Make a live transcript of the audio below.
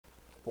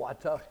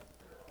Well,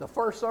 the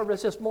first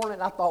service this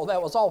morning, I thought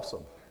that was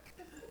awesome.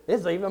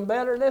 It's even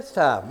better this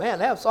time. Man,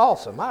 that's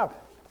awesome.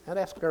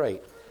 That's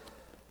great.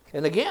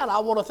 And again, I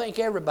want to thank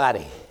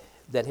everybody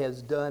that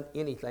has done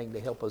anything to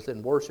help us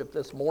in worship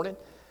this morning.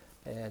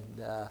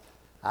 And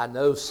I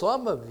know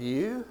some of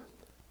you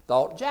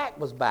thought Jack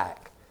was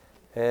back.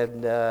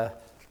 And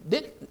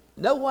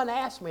no one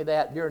asked me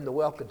that during the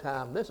welcome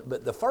time.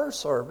 But the first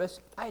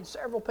service, I had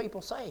several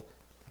people say,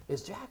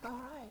 "Is Jack all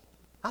right?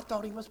 I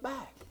thought he was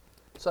back."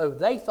 So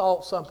they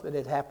thought something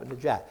had happened to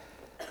Jack.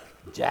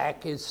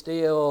 Jack is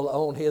still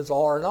on his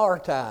R&R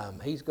time.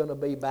 He's going to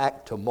be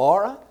back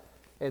tomorrow.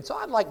 And so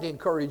I'd like to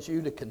encourage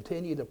you to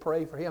continue to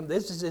pray for him.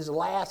 This is his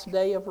last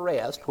day of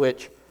rest,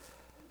 which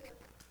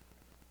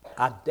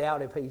I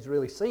doubt if he's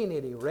really seen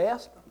any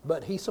rest,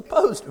 but he's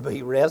supposed to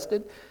be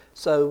rested.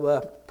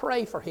 So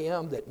pray for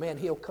him that, man,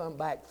 he'll come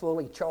back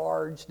fully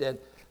charged and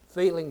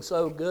feeling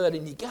so good.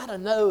 And you got to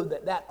know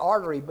that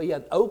artery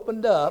being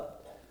opened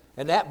up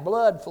and that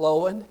blood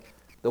flowing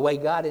the way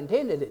God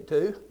intended it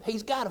to,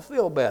 he's got to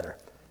feel better.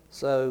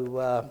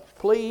 So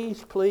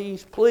please,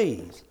 please,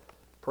 please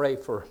pray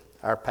for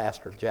our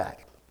Pastor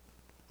Jack.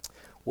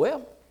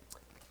 Well,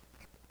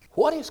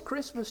 what is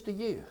Christmas to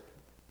you?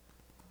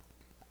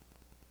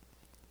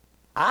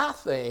 I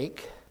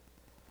think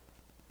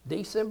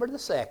December the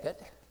 2nd,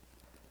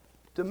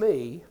 to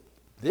me,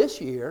 this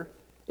year,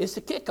 is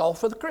the kickoff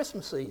for the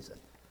Christmas season.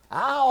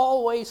 I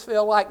always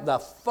feel like the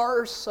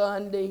first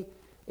Sunday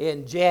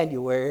in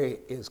January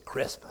is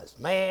Christmas.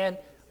 Man,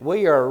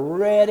 we are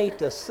ready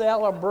to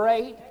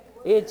celebrate.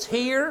 It's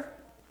here.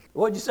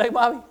 What'd you say,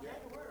 Bobby?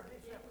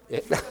 You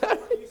said the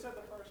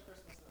first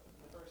Christmas,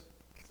 the first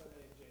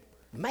Sunday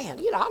in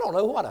January. Man, I don't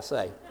know what I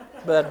say.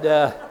 But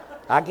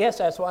I guess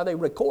that's why they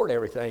record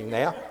everything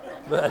now.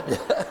 But,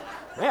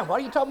 man, why are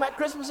you talking about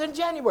Christmas in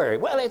January?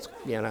 Well, it's,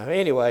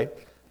 anyway.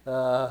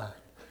 Let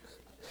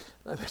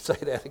me say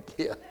that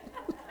again.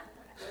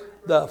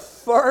 The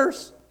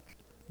first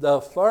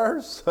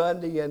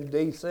Sunday in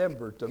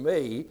December, to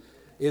me,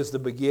 is the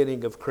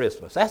beginning of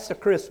Christmas. That's the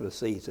Christmas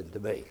season to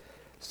me.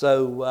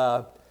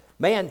 So,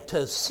 man,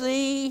 to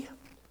see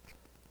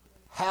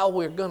how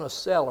we're going to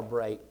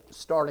celebrate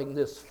starting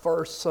this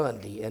first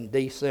Sunday in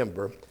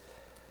December,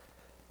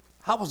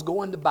 I was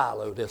going to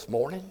Bilo this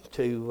morning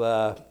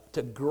to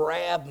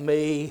grab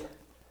me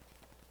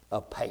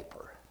a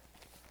paper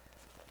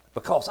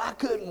because I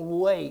couldn't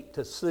wait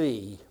to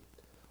see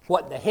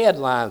what the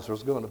headlines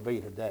was going to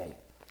be today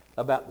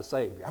about the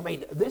Savior. I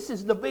mean, this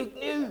is the big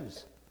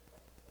news.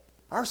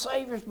 Our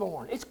Savior's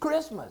born. It's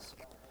Christmas.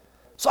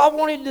 So I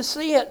wanted to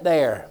see it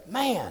there.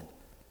 Man,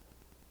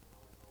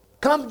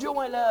 come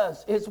join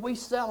us as we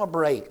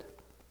celebrate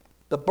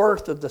the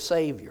birth of the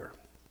Savior.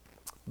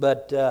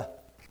 But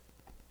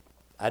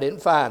I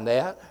didn't find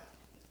that.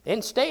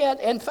 Instead,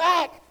 in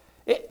fact,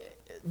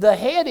 the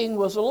heading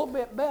was a little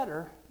bit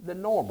better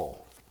than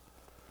normal.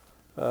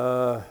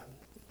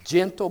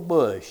 Gentle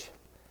Bush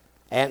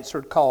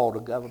answered call to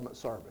government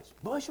service.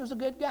 Bush was a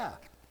good guy.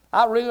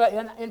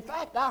 In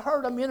fact, I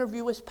heard him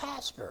interview his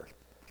pastor.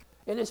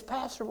 And his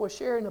pastor was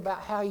sharing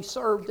about how he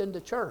served in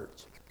the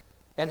church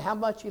and how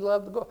much he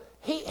loved to go.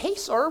 He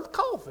served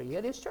coffee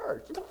at his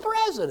church. The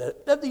president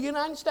of the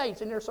United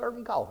States, and they're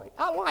serving coffee.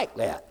 I like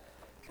that.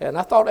 And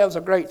I thought that was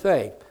a great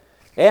thing.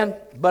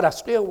 But I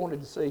still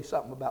wanted to see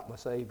something about my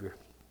Savior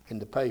in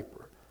the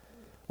paper.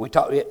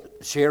 It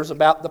shares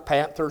about the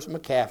Panthers,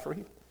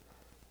 McCaffrey.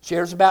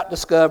 Shares about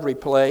Discovery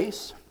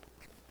Place.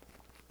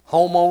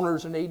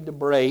 Homeowners need to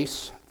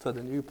brace for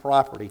the new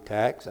property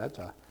tax.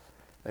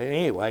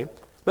 Anyway.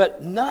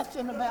 But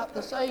nothing about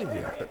the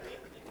Savior.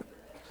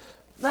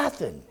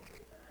 Nothing.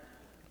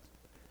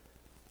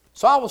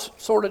 So I was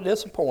sort of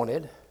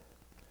disappointed.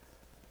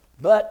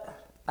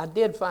 But I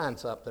did find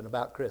something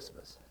about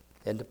Christmas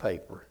in the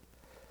paper.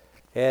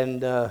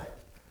 And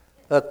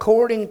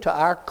according to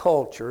our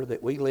culture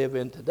that we live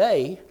in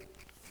today,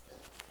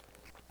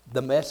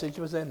 the message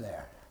was in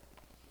there.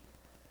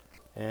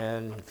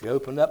 And if you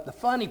open up the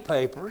funny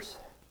papers,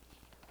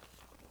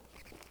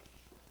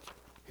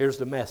 here's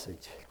the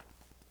message.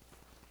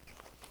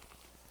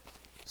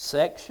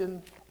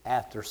 Section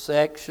after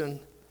section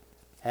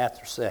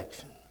after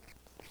section.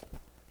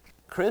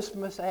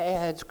 Christmas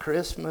ads,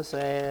 Christmas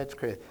ads,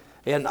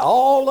 and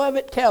all of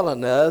it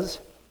telling us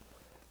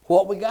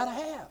what we got to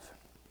have.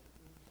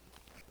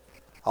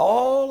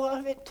 All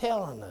of it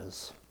telling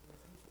us,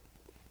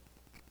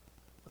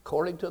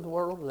 according to the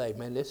world today,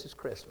 man, this is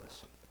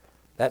Christmas.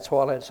 That's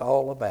what it's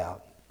all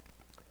about.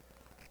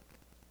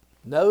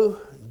 No,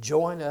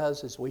 join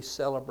us as we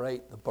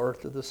celebrate the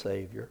birth of the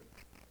Savior.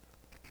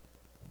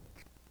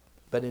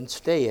 But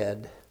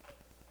instead,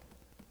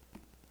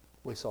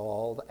 we saw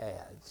all the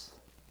ads.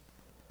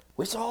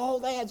 We saw all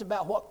the ads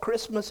about what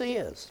Christmas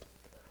is,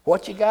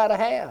 what you got to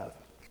have.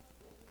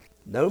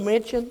 No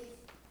mention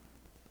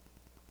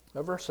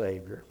of our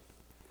Savior.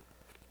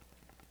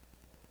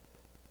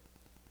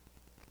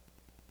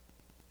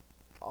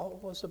 All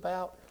was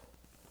about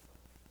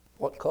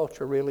what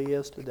culture really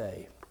is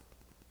today.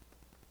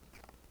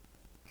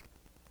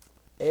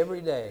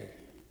 Every day,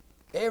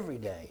 every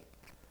day,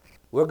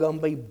 we're going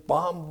to be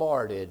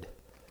bombarded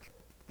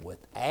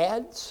with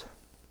ads,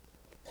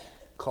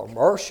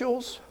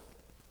 commercials,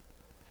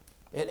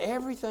 and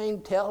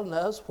everything telling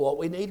us what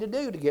we need to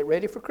do to get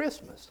ready for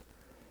Christmas.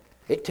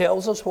 It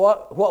tells us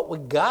what we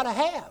got to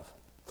have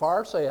for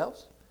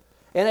ourselves.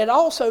 And it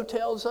also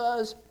tells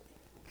us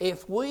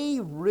if we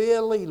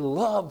really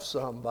love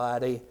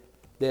somebody,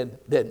 then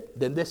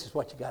this is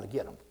what you got to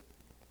get them.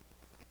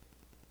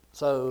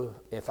 So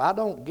if I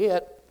don't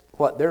get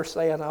what they're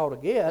saying I ought to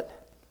get,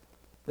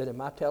 then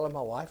am I telling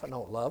my wife I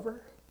don't love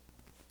her?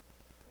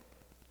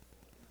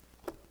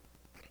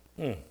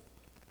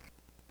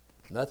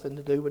 Nothing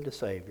to do with the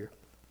Savior.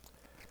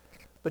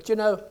 But you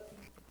know,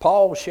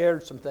 Paul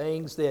shared some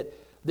things that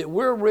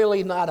we're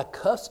really not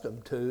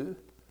accustomed to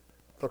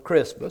for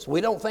Christmas.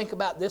 We don't think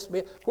about this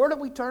bit. Where do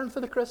we turn for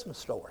the Christmas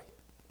story?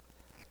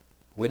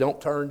 We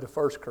don't turn to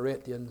 1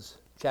 Corinthians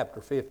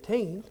chapter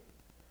 15.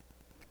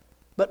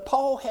 But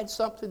Paul had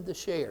something to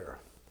share.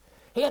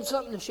 He had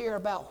something to share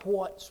about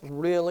what's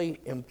really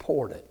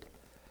important.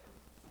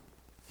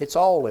 It's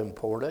all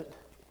important.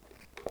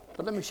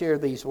 But let me share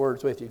these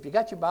words with you. If you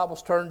got your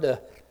Bibles, turn to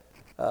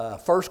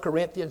 1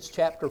 Corinthians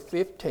chapter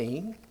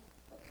 15.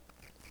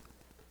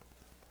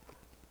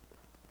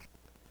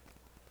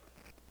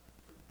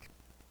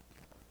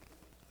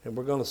 And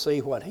we're going to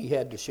see what he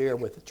had to share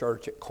with the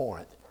church at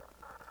Corinth.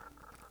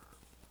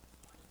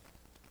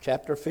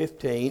 Chapter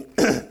 15,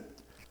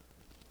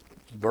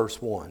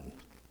 verse 1.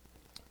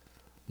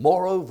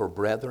 Moreover,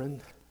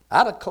 brethren,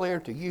 I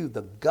declare to you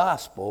the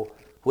gospel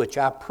which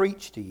I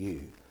preached to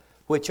you,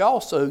 which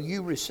also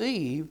you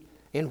received,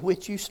 in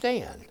which you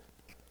stand,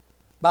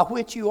 by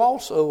which you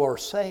also are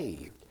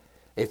saved,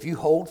 if you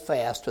hold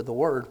fast to the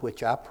word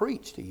which I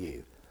preached to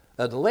you,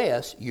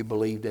 unless you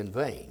believed in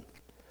vain.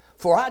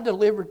 For I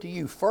delivered to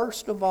you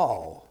first of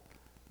all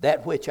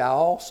that which I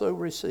also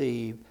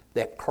received,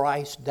 that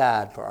Christ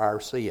died for our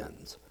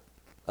sins,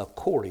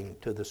 according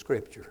to the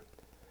Scripture,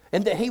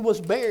 and that he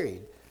was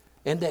buried,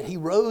 and that he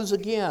rose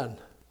again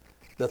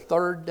the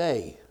third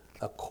day,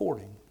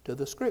 according to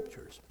the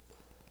Scriptures,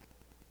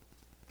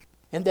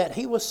 and that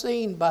he was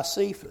seen by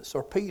Cephas,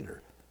 or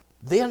Peter,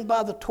 then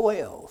by the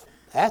 12.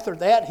 After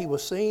that he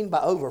was seen by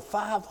over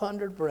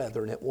 500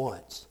 brethren at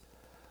once,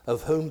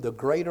 of whom the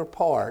greater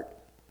part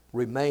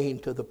remain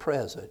to the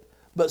present,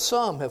 but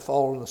some have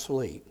fallen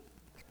asleep.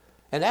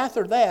 And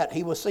after that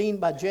he was seen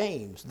by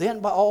James, then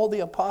by all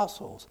the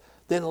apostles.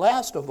 Then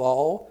last of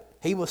all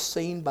he was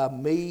seen by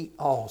me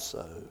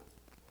also,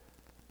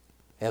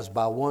 as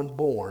by one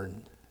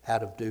born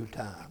out of due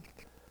time.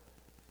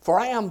 For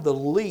I am the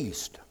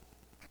least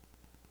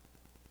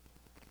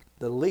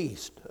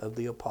of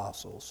the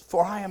apostles,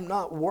 for I am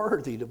not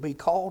worthy to be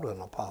called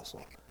an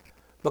apostle,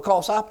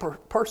 because I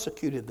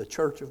persecuted the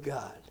church of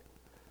God.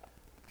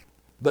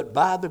 But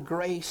by the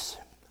grace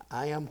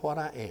I am what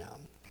I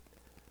am,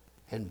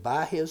 and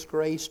by his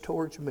grace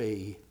towards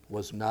me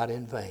was not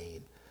in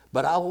vain.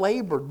 But I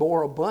labored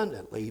more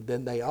abundantly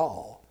than they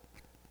all.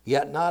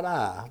 Yet not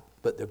I,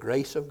 but the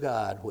grace of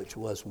God which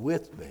was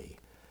with me.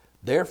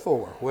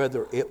 Therefore,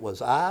 whether it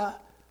was I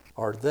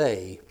or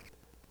they,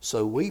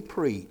 so we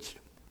preached,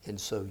 and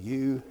so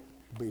you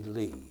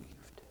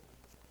believed.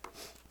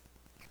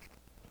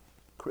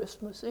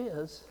 Christmas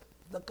is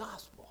the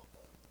gospel.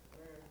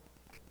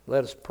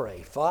 Let us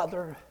pray.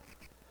 Father,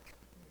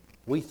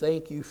 we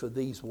thank you for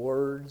these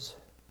words.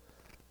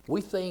 We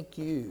thank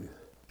you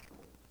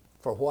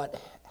for what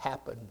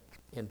happened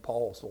in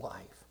Paul's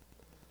life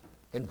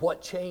and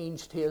what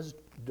changed his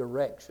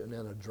direction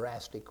in a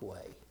drastic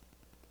way.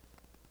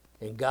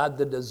 And God,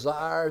 the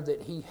desire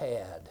that he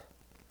had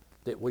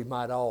that we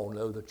might all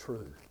know the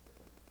truth.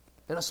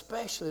 And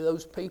especially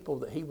those people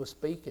that he was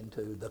speaking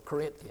to, the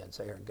Corinthians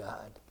there,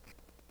 God,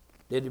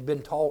 that had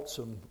been taught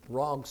some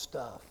wrong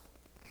stuff.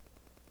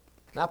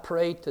 And I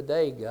pray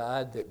today,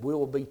 God, that we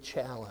will be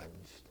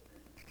challenged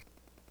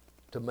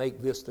to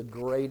make this the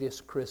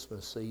greatest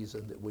Christmas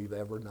season that we've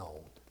ever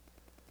known.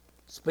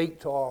 Speak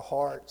to our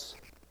hearts.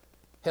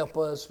 Help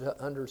us to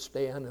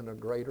understand in a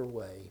greater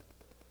way.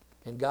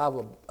 And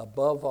God,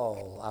 above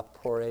all, I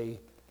pray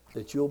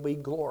that you'll be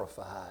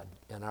glorified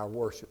in our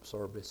worship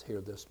service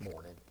here this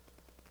morning.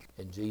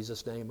 In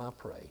Jesus' name I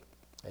pray.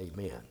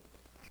 Amen.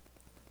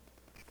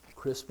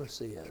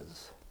 Christmas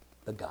is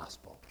the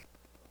gospel.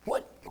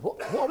 What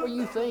were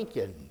you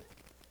thinking?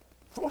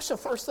 What's the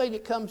first thing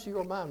that comes to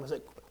your mind? Was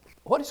it,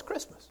 what is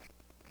Christmas?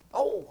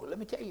 Oh, let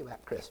me tell you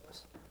about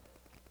Christmas.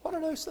 What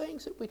are those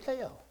things that we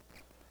tell?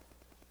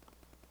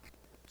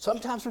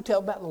 Sometimes we tell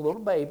about the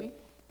little baby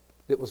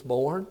that was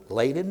born,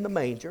 laid in the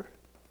manger.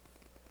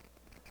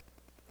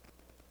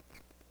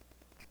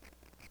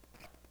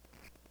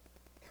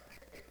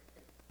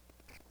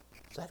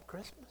 Is that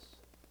Christmas?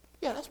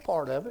 Yeah, that's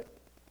part of it.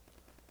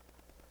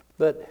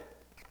 But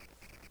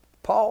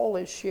Paul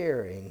is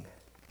sharing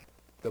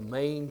the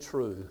main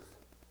truth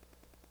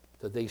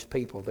to these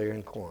people there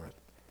in Corinth.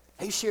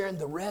 He's sharing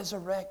the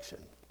resurrection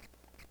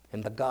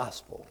and the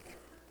gospel.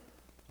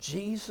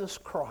 Jesus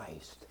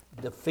Christ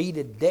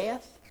defeated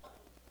death,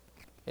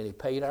 and he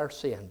paid our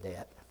sin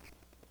debt.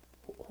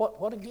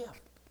 What a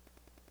gift.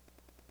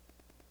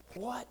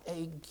 What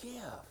a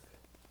gift.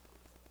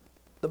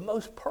 The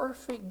most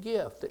perfect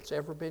gift that's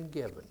ever been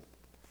given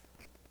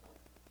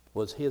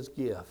was his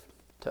gift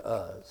to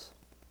us.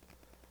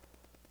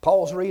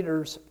 Paul's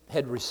readers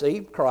had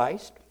received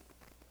Christ.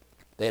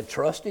 They had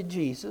trusted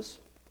Jesus.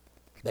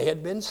 They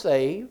had been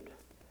saved.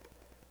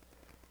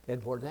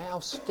 And were now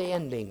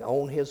standing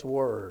on his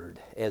word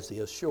as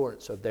the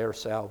assurance of their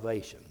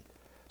salvation.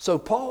 So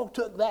Paul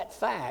took that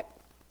fact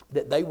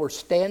that they were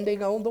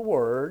standing on the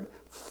word,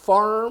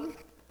 firm,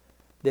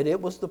 that it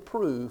was the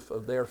proof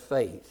of their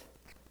faith.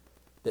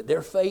 That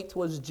their faith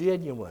was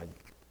genuine.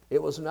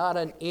 It was not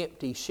an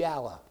empty,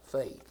 shallow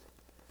faith.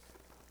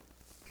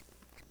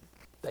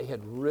 They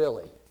had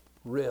really,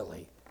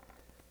 really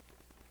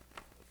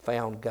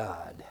found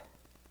God.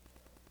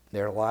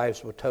 Their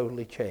lives were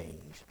totally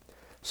changed.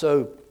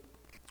 So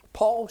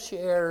Paul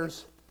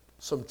shares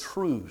some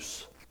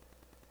truths.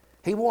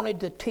 He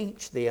wanted to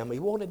teach them. He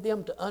wanted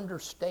them to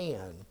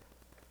understand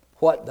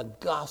what the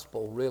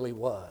gospel really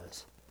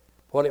was,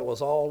 what it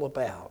was all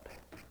about.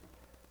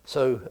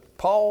 So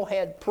Paul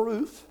had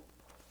proof.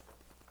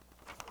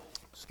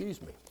 Excuse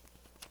me.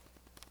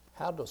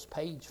 How does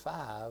page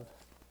 5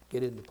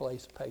 get into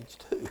place of page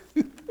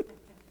 2?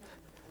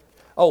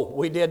 Oh,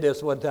 we did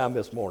this one time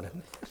this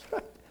morning.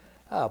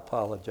 I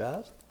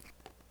apologize.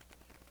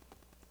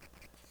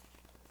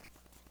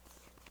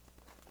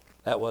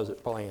 That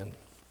wasn't planned.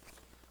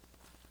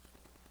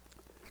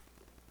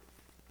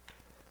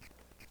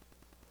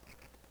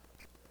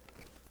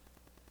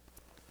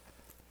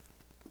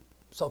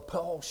 So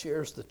Paul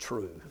shares the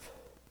truth.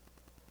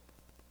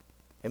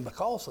 And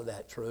because of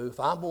that truth,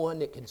 I'm one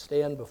that can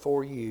stand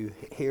before you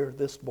here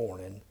this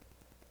morning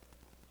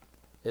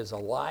as a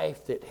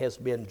life that has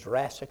been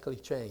drastically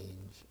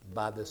changed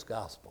by this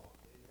gospel.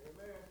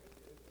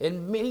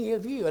 And many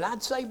of you, and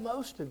I'd say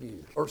most of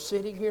you, are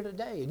sitting here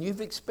today and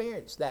you've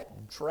experienced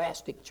that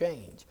drastic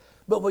change.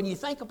 But when you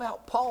think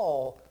about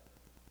Paul,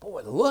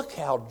 boy, look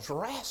how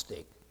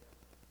drastic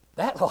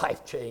that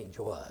life change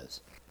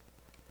was.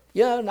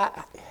 You know, and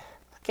I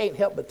can't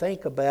help but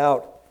think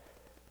about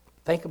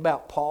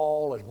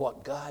Paul and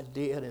what God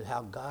did and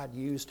how God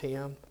used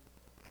him.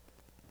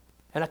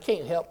 And I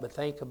can't help but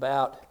think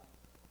about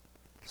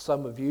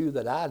some of you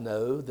that I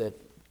know that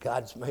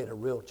God's made a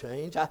real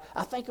change.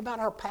 I think about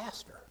our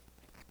pastor.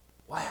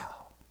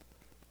 Wow,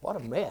 what a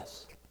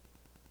mess.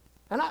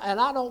 And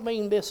I don't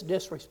mean this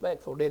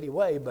disrespectful in any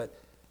way, but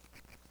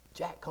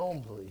Jack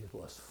Holmesley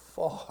was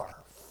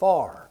far,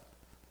 far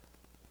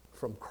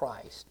from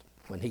Christ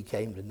when he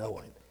came to know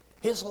him.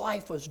 His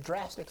life was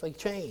drastically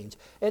changed.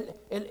 And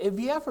have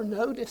you ever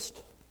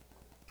noticed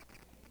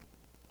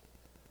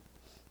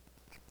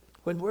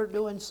when we're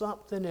doing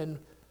something and,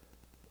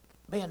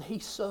 man,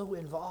 he's so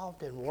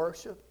involved in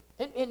worship,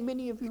 and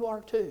many of you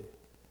are too.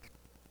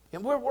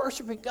 And we're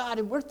worshiping God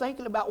and we're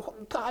thinking about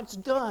what God's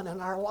done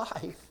in our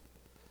life.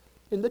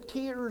 And the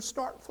tears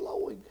start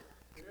flowing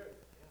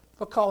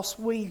because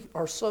we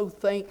are so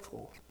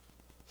thankful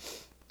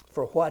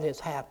for what has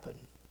happened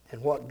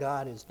and what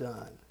God has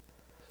done.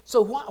 So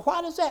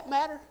why does that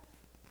matter?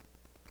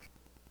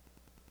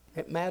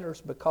 It matters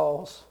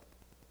because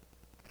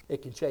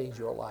it can change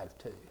your life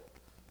too.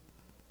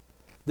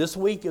 This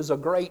week is a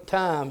great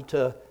time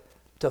to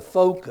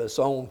focus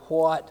on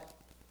what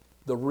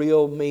the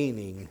real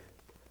meaning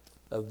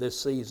of this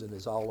season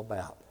is all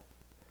about.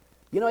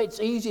 You know, it's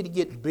easy to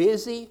get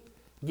busy,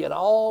 get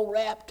all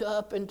wrapped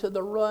up into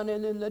the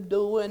running and the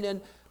doing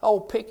and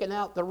picking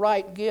out the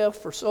right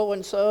gift for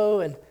so-and-so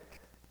and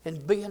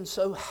being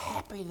so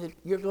happy that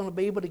you're going to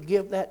be able to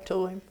give that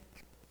to him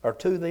or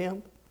to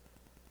them.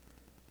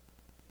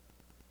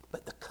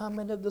 But the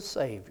coming of the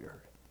Savior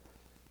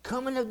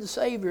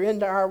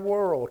into our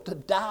world to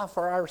die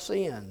for our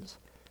sins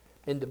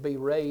and to be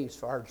raised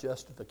for our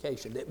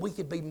justification, that we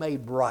could be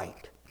made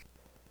right.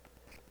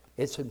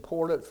 It's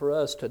important for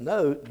us to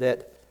note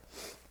that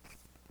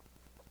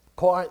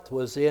Corinth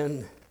was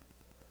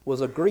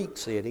a Greek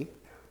city,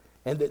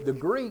 and that the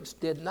Greeks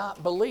did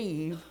not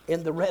believe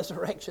in the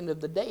resurrection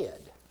of the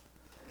dead.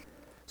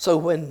 So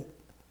when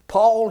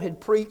Paul had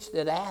preached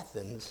at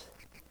Athens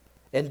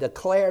and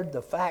declared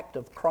the fact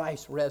of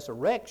Christ's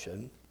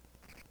resurrection,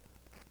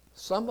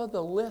 some of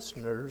the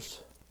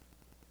listeners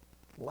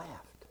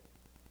laughed.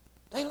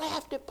 They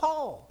laughed at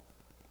Paul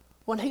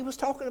when he was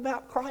talking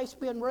about Christ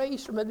being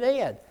raised from the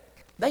dead.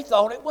 They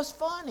thought it was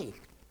funny.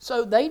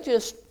 So they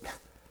just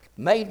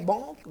made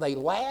bonk, they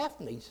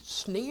laughed, and they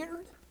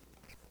sneered.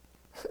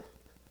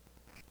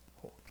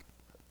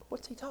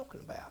 What's he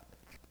talking about?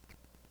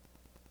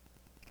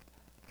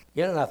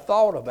 You know, and I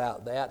thought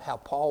about that, how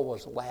Paul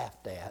was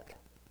laughed at.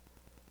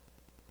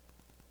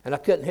 And I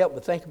couldn't help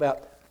but think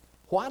about,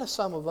 why do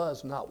some of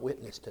us not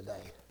witness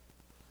today?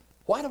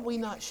 Why do we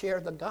not share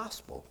the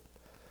gospel?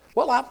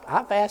 Well,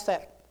 I've asked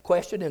that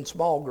question in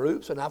small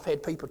groups, and I've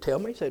had people tell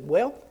me, said,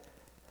 well,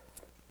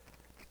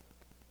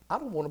 I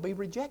don't want to be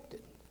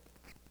rejected.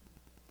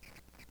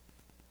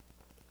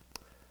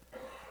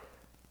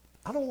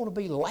 I don't want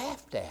to be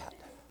laughed at.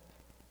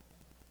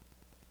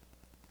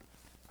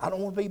 I don't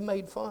want to be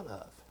made fun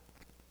of.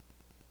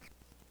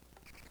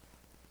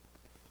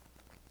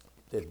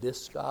 Did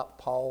this stop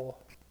Paul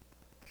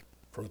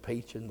from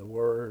preaching the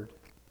word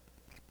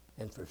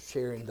and for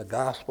sharing the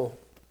gospel?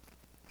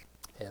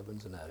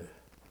 Heavens no.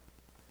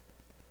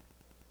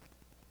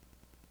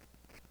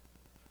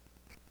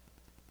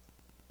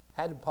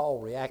 How did Paul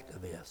react to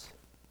this?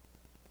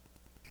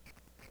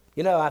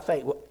 You know, I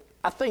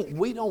think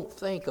we don't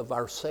think of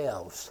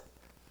ourselves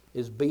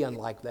as being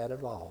like that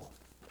at all.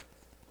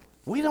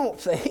 We don't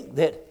think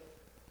that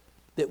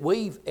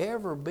we've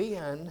ever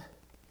been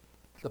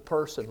the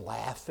person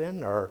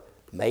laughing or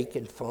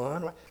making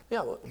fun. You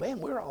know, man,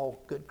 we're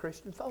all good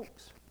Christian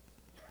folks.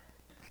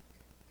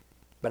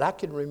 But I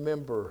can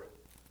remember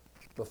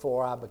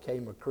before I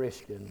became a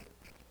Christian,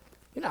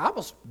 you know, I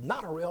was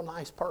not a real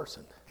nice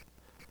person.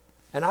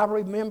 And I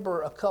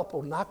remember a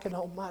couple knocking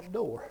on my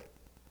door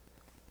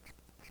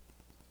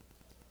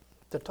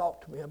to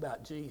talk to me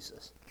about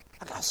Jesus.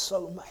 I got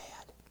so mad.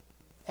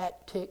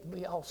 That ticked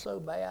me off so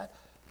bad.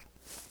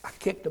 I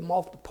kicked them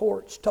off the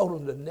porch, told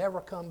them to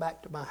never come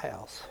back to my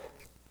house.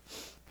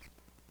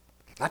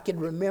 I can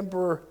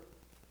remember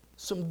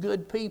some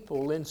good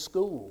people in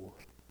school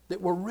that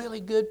were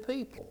really good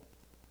people.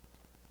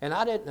 And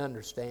I didn't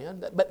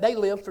understand, but they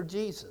lived for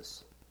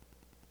Jesus.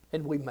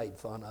 And we made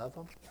fun of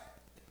them.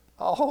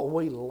 Oh,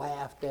 we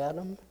laughed at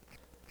them.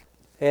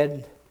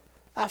 And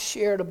I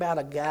shared about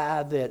a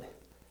guy that,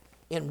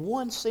 in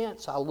one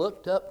sense, I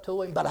looked up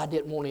to him, but I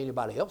didn't want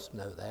anybody else to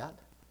know that.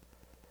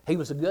 He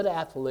was a good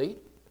athlete.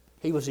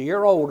 He was a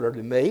year older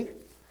than me.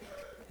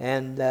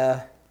 And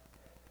at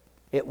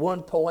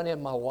one point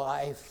in my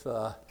life,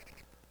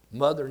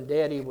 Mother and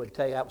Daddy would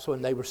take, that was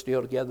when they were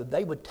still together,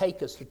 they would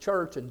take us to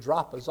church and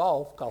drop us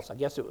off, because I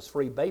guess it was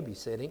free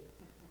babysitting.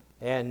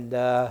 And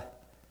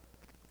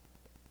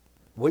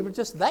we were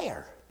just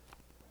there.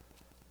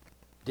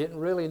 Didn't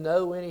really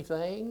know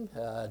anything,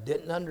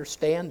 didn't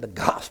understand the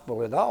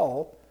gospel at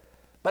all.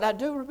 But I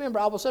do remember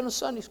I was in a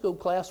Sunday school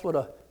class with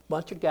a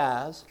bunch of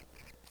guys,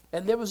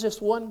 and there was this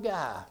one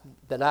guy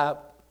that I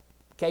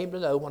came to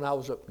know when I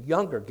was a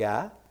younger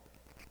guy,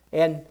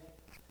 and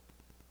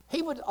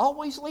he would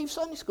always leave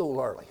Sunday school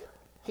early.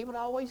 He would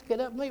always get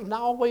up and leave, and I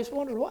always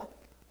wondered, why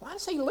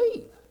does he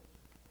leave?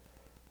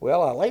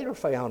 Well, I later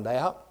found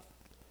out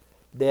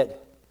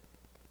that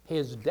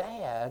his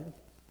dad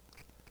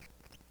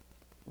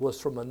was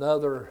from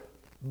another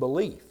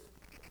belief.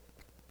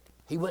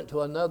 He went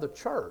to another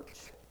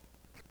church.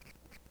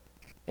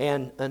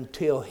 And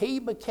until he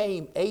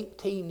became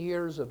 18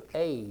 years of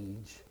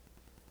age,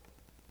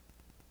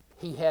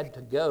 he had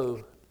to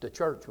go to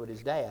church with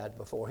his dad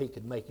before he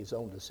could make his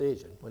own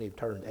decision when he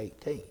turned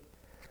 18.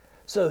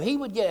 So he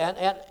would get,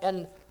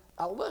 and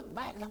I look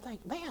back and I'm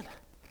thinking, man,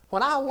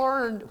 when I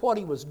learned what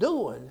he was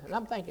doing, and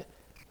I'm thinking,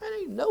 man,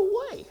 ain't no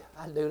way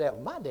I'd do that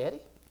with my daddy.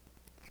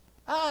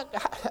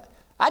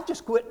 I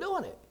just quit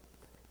doing it.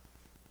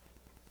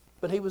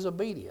 But he was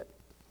obedient.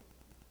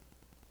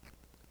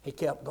 He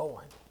kept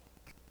going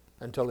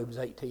until he was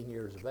 18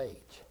 years of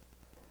age.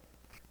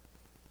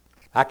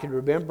 I can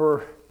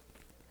remember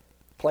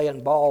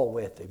playing ball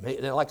with him.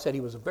 Like I said,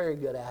 he was a very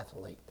good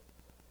athlete.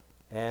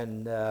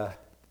 And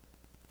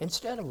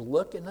instead of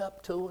looking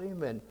up to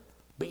him and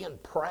being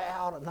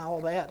proud and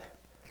all that,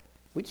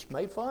 we just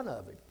made fun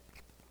of him.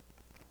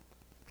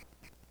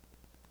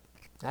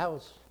 That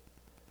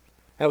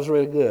was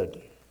really good.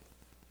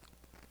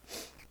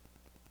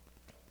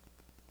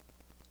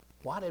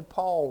 Why did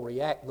Paul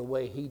react the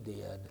way he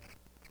did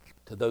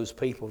to those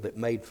people that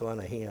made fun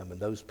of him and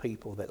those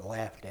people that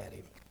laughed at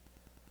him?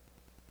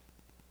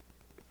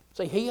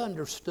 See, he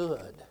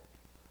understood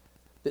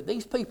that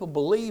these people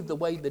believed the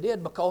way they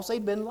did because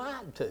they'd been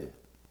lied to.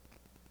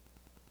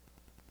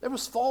 There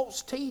was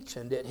false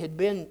teaching that had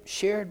been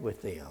shared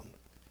with them.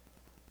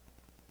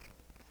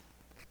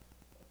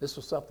 This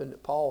was something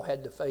that Paul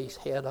had to face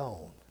head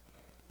on.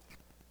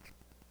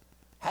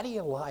 How do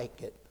you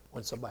like it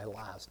when somebody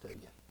lies to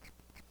you?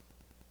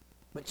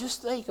 But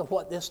just think of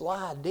what this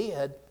lie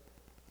did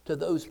to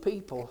those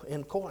people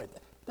in Corinth.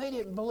 They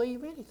didn't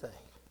believe anything.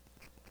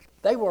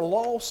 They were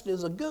lost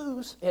as a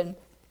goose and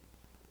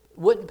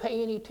wouldn't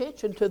pay any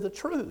attention to the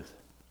truth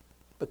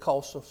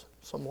because of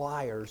some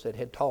liars that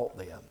had taught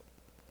them.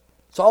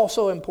 It's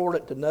also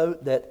important to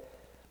note that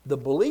the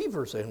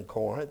believers in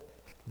Corinth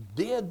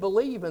did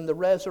believe in the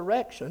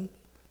resurrection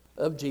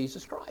of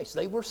Jesus Christ.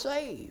 They were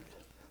saved.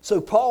 So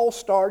Paul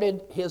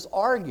started his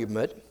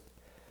argument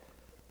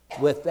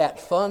with that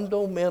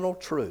fundamental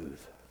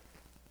truth.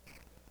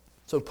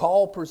 So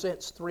Paul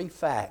presents 3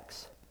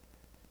 facts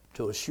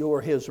to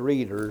assure his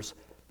readers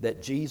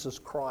that Jesus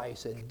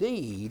Christ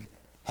indeed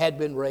had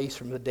been raised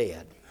from the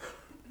dead.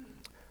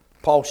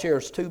 Paul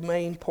shares 2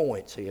 main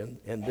points in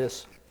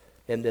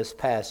this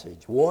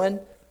passage. One,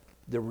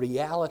 the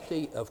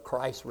reality of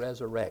Christ's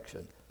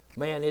resurrection.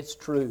 Man, it's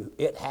true.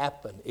 It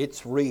happened.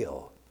 It's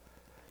real.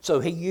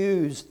 So he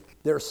used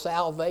their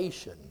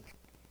salvation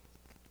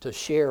to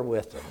share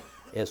with them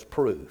as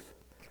proof.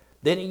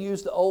 Then he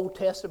used the Old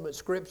Testament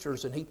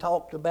scriptures and he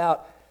talked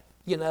about,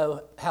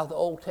 how the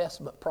Old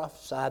Testament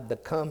prophesied the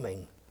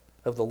coming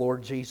of the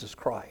Lord Jesus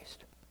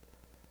Christ.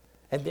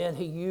 And then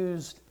he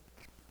used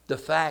the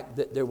fact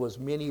that there was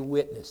many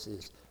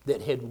witnesses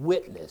that had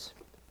witnessed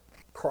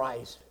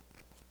Christ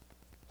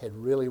had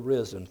really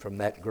risen from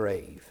that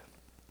grave.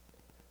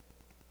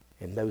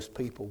 And those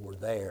people were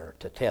there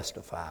to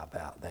testify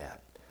about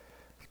that.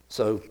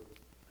 So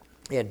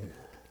in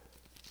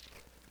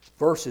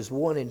verses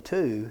 1 and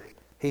 2,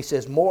 he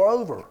says,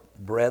 "Moreover,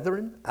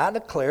 brethren, I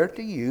declare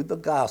to you the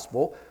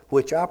gospel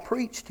which I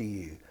preached to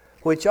you,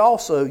 which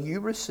also you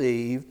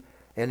received,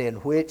 and in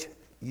which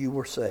you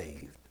were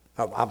saved."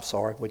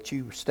 Which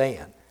you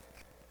stand.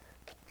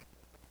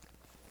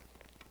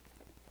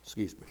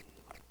 Excuse me.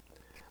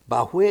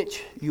 "By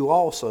which you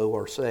also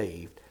are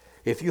saved,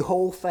 if you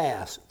hold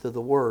fast to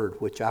the word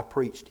which I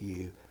preached to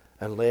you,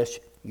 unless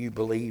you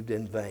believed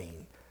in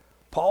vain."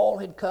 Paul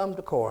had come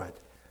to Corinth.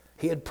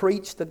 He had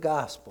preached the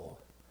gospel.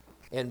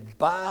 And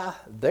by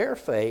their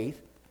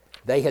faith,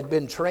 they had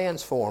been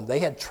transformed. They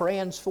had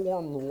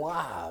transformed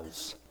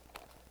lives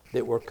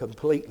that were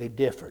completely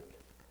different.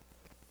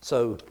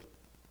 So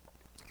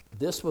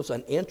this was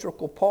an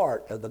integral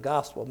part of the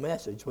gospel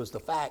message, was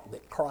the fact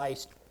that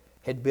Christ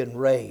had been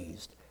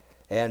raised.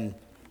 And,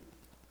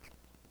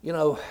 you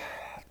know,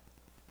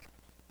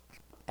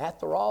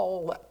 after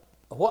all,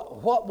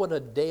 what would a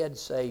dead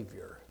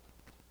Savior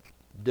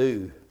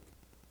do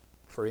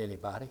for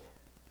anybody?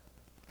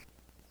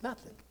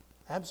 Nothing.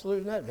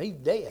 Absolutely nothing. He's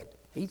dead.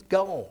 He's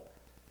gone.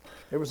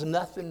 There was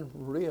nothing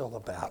real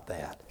about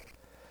that.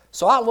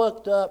 So I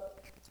looked up,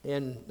 I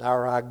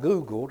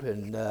Googled,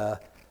 and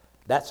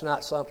that's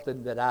not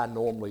something that I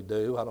normally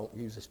do. I don't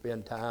usually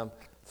spend time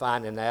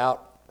finding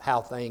out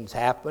how things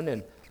happen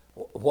and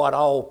what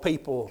all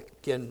people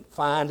can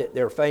find at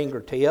their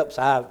fingertips.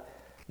 I've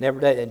never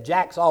done it. And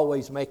Jack's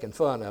always making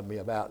fun of me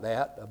about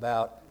that,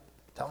 about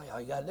telling you all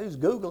you got to do is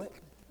Google it.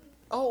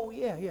 Oh,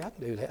 yeah, I can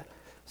do that.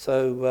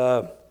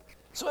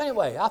 So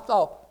anyway, I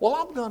thought, well,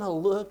 I'm going to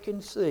look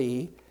and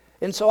see.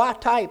 And so I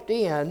typed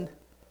in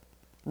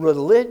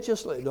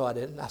religiously. No, I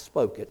didn't. I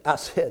spoke it. I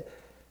said,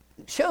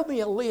 show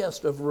me a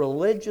list of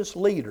religious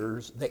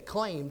leaders that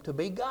claim to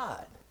be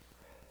God.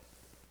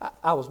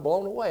 I was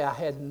blown away. I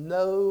had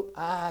no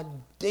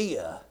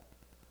idea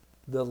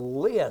the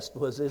list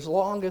was as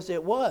long as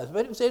it was,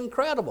 but it was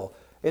incredible.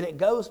 And it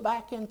goes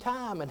back in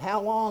time and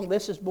how long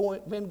this has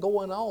been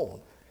going on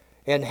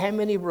and how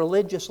many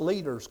religious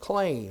leaders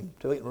claim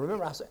to be.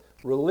 Remember, I said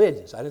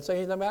religious. I didn't say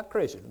anything about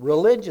Christian.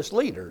 Religious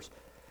leaders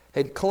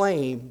had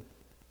claimed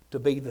to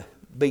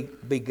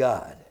be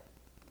God.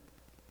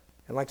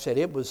 And like I said,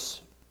 it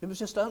was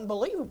just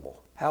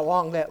unbelievable how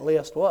long that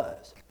list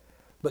was.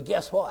 But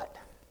guess what?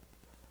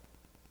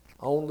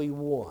 Only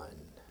one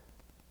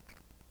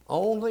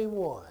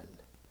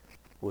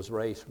was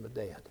raised from the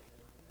dead.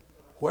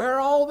 Where are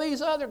all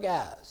these other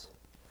guys?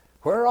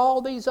 Where are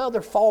all these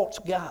other false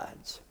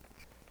gods?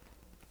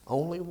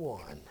 Only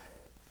one,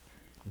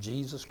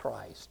 Jesus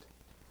Christ,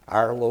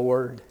 our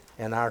Lord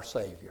and our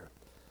Savior.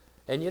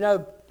 And you know,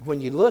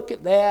 when you look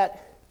at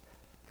that,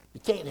 you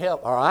can't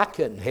help, or I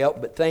couldn't help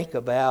but think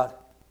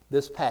about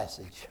this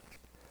passage.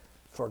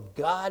 For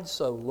God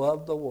so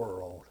loved the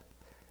world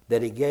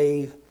that he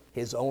gave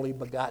his only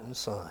begotten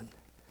Son,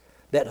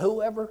 that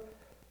whoever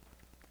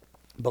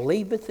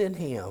believeth in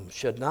him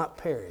should not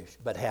perish,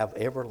 but have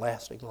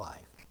everlasting life.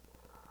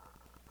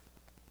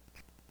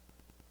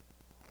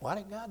 Why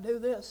did God do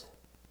this?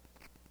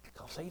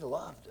 Because he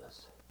loved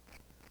us.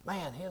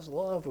 Man, his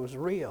love was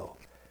real.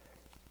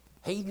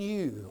 He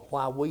knew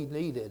why we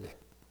needed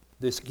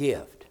this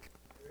gift.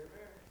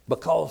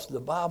 Because the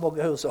Bible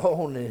goes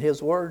on and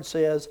his word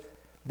says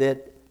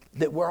that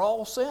we're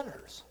all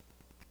sinners.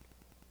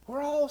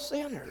 We're all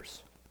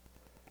sinners.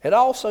 It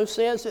also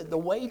says that the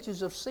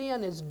wages of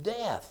sin is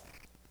death.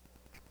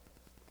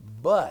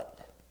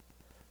 But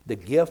the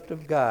gift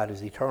of God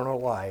is eternal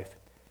life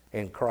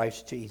in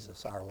Christ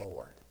Jesus our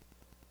Lord.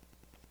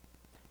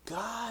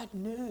 God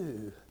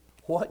knew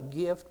what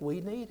gift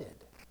we needed.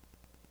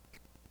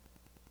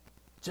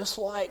 Just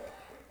like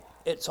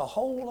it's a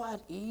whole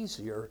lot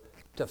easier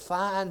to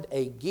find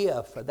a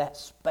gift for that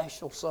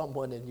special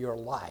someone in your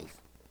life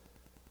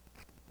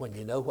when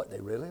you know what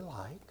they really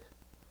like.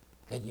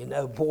 And you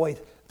know, boy,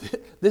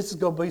 this is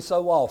going to be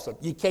so awesome.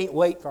 You can't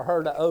wait for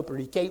her to open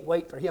it. You can't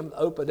wait for him to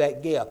open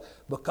that gift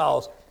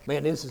because,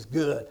 man, this is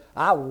good.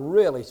 I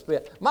really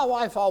spent. My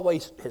wife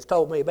always has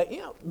told me about,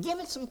 give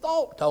it some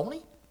thought,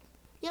 Tony.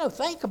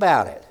 Think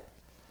about it.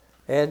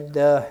 And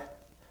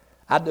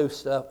I do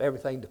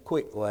everything the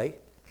quick way,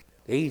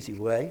 the easy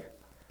way.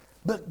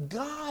 But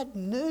God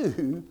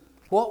knew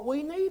what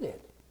we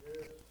needed.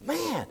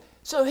 Man,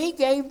 so he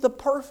gave the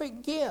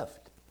perfect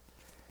gift.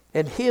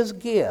 And his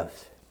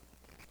gift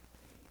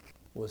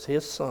was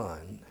his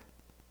Son.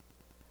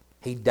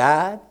 He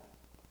died,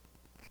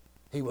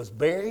 he was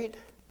buried,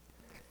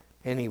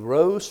 and he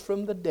rose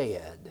from the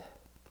dead.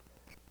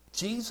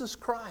 Jesus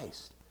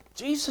Christ.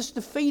 Jesus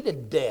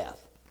defeated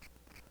death.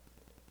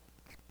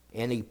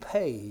 And he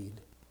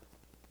paid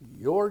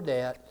your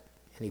debt,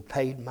 and he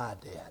paid my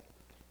debt.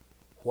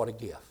 What a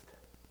gift.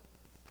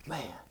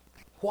 Man,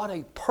 what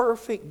a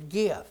perfect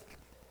gift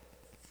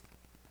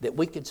that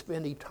we could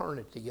spend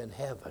eternity in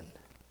heaven.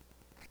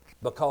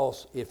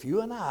 Because if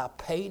you and I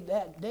paid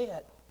that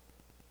debt,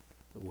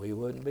 we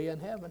wouldn't be in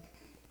heaven.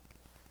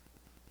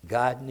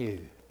 God knew.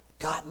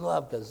 God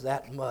loved us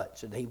that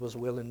much, and he was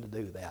willing to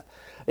do that.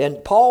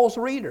 And Paul's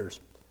readers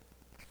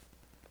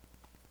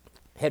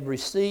had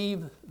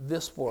received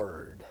this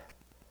word.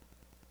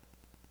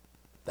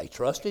 They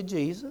trusted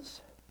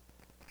Jesus.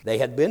 They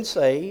had been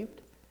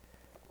saved,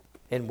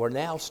 and were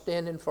now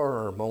standing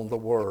firm on the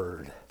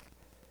word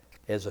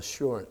as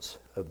assurance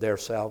of their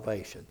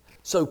salvation.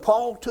 So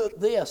Paul took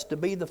this to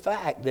be the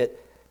fact that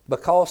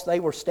because they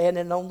were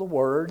standing on the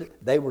word,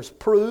 there was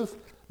proof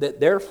that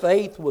their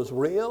faith was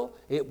real,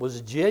 it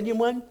was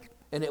genuine,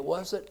 and it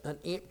wasn't an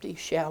empty,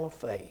 shallow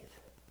faith.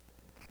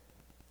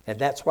 And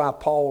that's why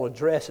Paul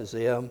addresses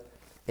them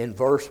in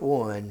verse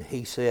 1.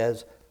 He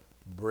says,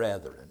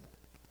 brethren,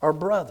 or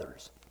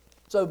brothers.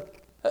 So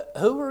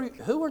who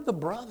are the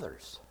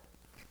brothers?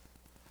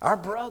 Our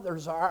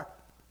brothers are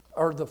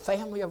the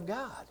family of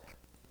God.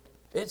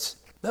 It's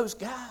those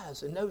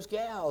guys and those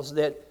gals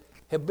that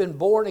have been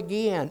born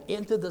again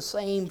into the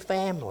same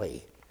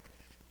family.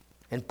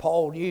 And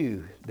Paul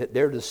knew that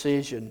their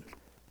decision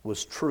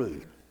was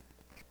true.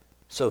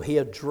 So he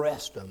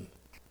addressed them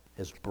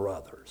as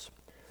brothers.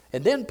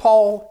 And then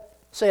Paul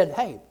said,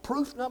 hey,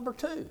 proof number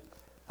 2.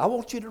 I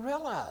want you to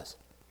realize,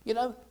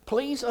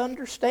 please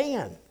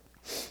understand.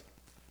 It's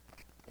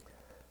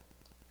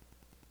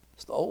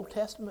the Old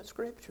Testament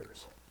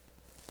scriptures.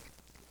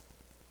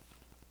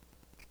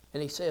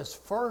 And he says,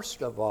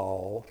 first of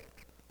all,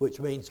 which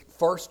means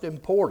first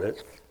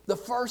importance, the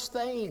first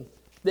thing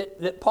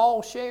that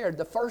Paul shared,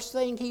 the first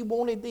thing he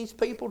wanted these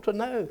people to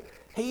know,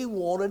 he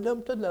wanted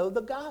them to know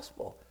the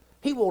gospel.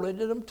 He wanted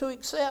them to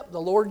accept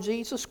the Lord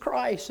Jesus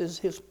Christ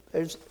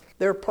as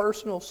their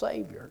personal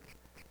Savior.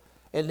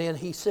 And then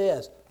he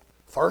says,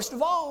 first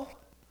of all,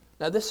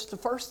 now this is the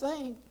first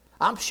thing.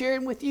 I'm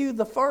sharing with you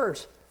the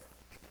first.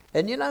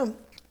 And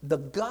the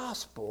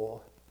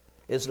gospel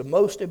is the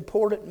most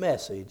important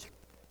message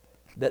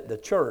that the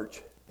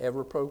church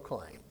ever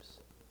proclaims.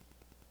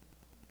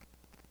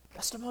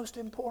 That's the most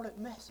important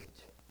message.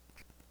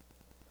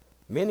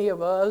 Many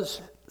of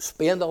us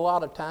spend a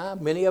lot of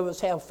time, many of us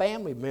have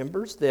family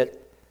members that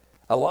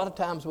a lot of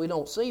times we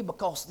don't see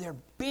because they're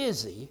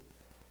busy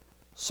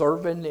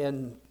serving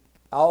in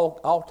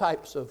all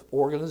types of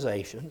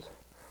organizations,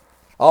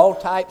 all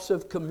types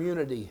of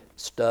community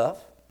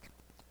stuff,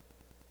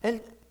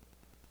 and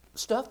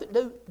stuff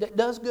that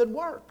does good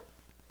work.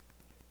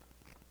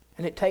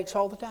 And it takes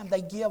all the time.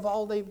 They give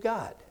all they've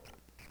got.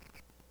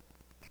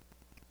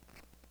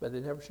 But they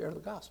never share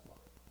the gospel.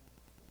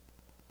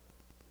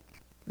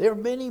 There are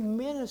many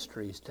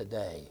ministries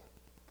today,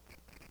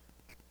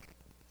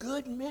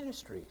 good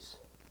ministries,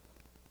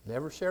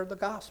 never share the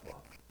gospel.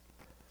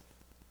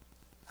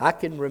 I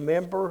can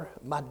remember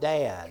my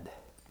dad.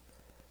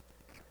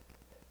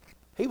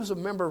 He was a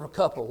member of a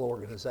couple of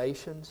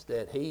organizations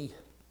that he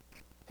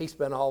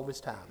spent all of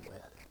his time with.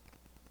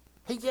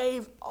 He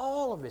gave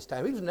all of his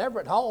time. He was never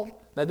at home.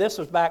 Now, this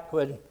was back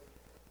when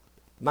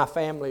my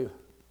family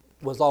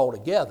was all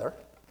together,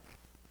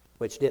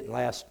 which didn't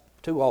last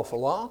too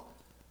awful long,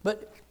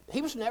 but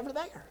he was never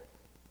there.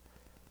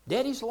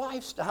 Daddy's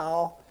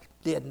lifestyle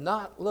did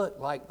not look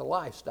like the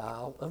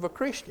lifestyle of a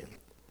Christian.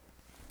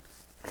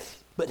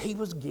 But he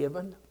was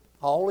given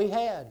all he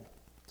had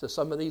to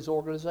some of these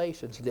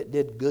organizations that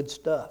did good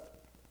stuff.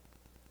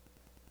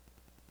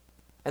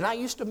 And I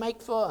used to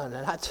make fun,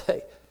 and I'd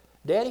say,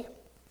 Daddy,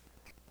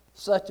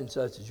 such and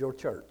such is your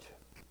church.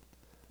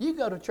 You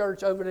go to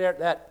church over there at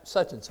that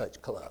such and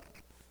such club.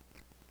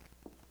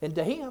 And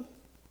to him,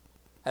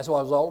 that's what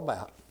it was all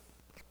about.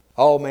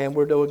 Oh man,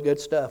 we're doing good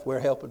stuff. We're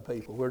helping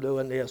people. We're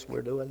doing this.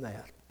 We're doing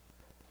that.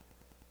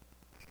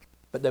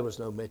 But there was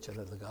no mention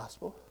of the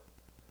gospel.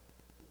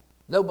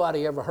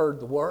 Nobody ever heard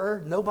the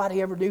word.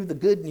 Nobody ever knew the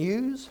good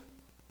news.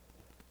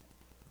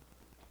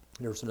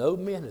 There's no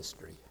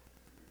ministry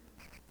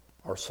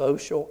or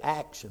social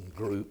action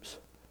groups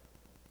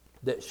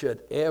that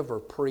should ever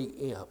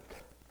preempt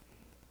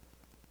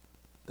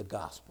the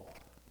gospel.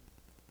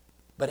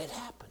 But it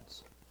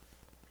happens.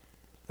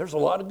 There's a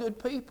lot of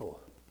good people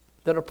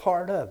that are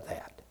part of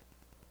that.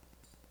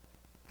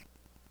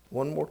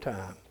 One more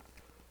time.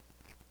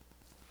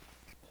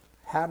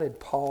 How did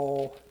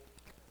Paul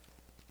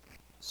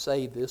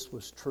say this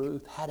was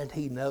truth? How did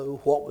he know?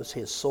 What was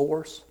his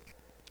source?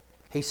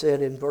 He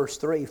said in verse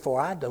 3, For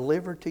I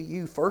delivered to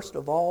you first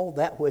of all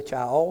that which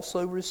I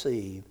also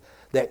received,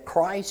 that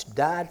Christ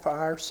died for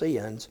our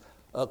sins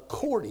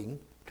according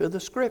to the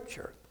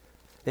Scripture.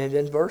 And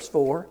in verse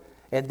 4,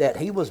 and that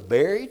he was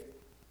buried,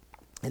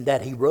 and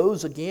that he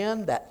rose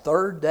again that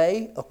third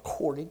day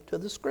according to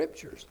the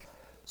Scriptures.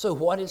 So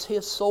what is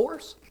his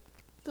source?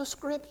 The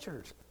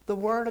Scriptures, the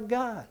Word of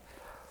God.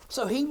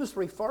 So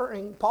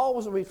Paul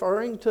was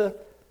referring to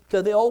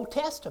the Old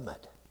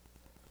Testament.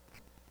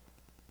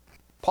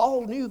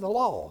 Paul knew the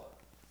law.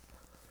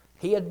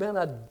 He had been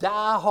a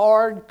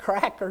die-hard,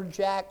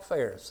 cracker-jack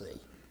Pharisee.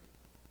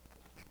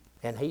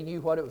 And he knew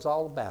what it was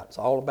all about. It's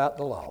all about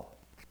the law.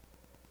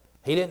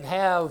 He didn't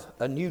have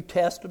a New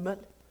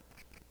Testament,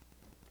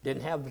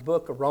 didn't have the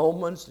book of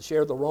Romans to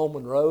share the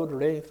Roman road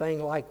or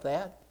anything like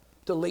that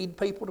to lead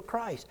people to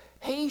Christ.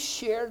 He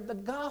shared the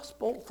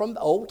gospel from the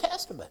Old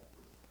Testament.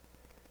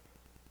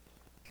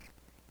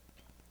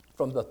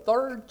 From the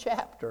 3rd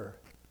chapter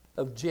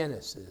of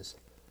Genesis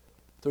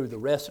through the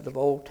rest of the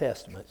Old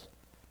Testament,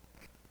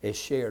 it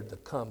shared the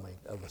coming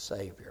of a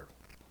Savior.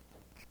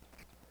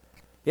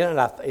 You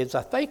know, as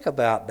I think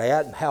about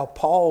that and how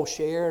Paul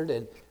shared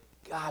and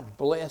God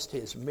blessed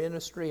his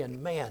ministry,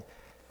 and man,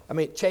 I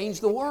mean, it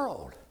changed the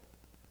world.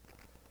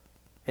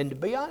 And to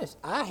be honest,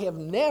 I have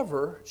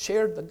never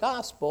shared the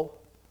gospel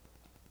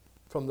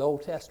from the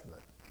Old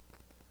Testament.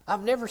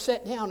 I've never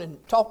sat down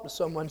and talked to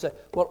someone and said,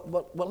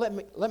 well,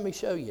 let me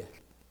show you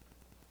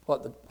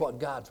what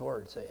God's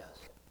Word says.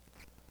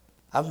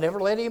 I've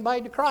never led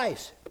anybody to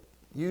Christ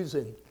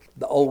using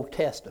the Old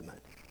Testament.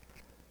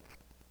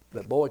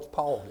 But boy, it's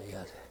Paul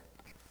did.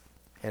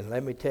 And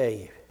let me tell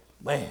you,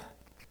 man,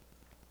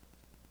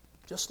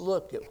 just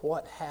look at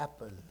what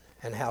happened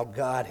and how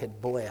God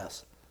had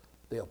blessed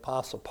the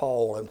Apostle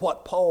Paul and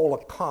what Paul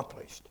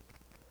accomplished.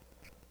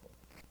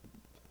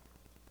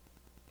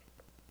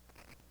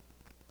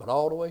 But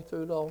all the way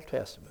through the Old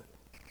Testament,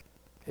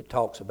 it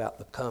talks about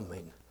the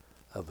coming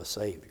of a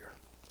Savior.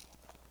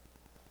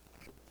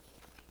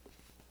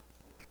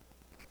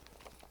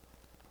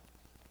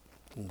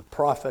 And the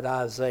prophet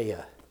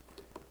Isaiah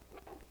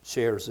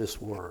shares this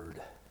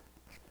word.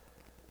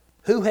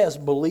 Who has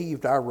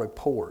believed our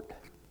report?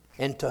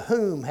 And to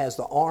whom has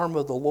the arm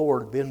of the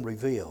Lord been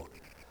revealed?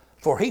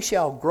 For he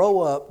shall grow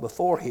up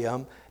before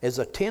him as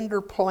a tender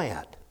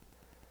plant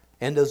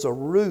and as a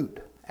root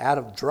out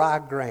of dry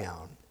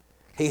ground.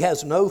 He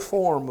has no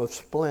form of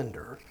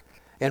splendor,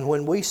 and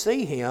when we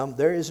see him,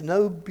 there is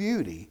no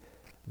beauty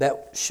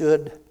that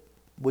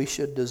we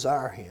should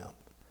desire him.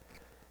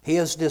 He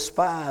is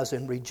despised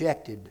and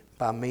rejected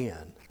by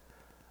men,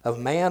 a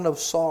man of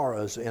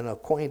sorrows and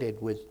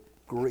acquainted with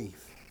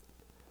grief.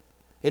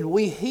 And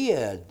we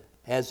hid,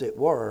 as it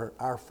were,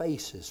 our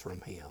faces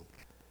from him.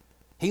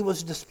 He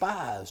was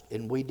despised,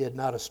 and we did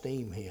not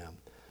esteem him.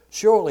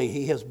 Surely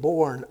he has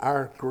borne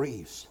our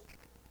griefs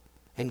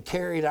and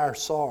carried our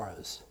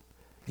sorrows.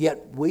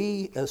 Yet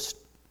we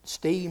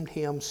esteemed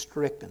him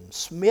stricken,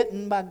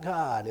 smitten by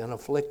God, and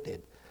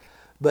afflicted.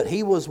 But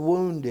he was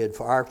wounded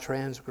for our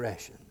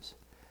transgressions.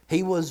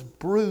 He was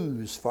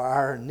bruised for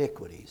our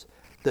iniquities.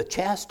 The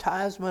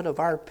chastisement of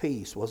our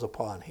peace was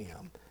upon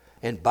him,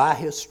 and by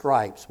his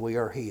stripes we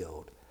are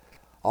healed.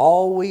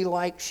 All we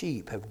like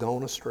sheep have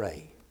gone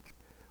astray.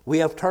 We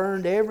have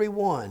turned every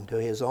one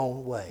to his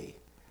own way,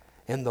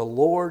 and the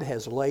Lord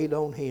has laid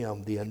on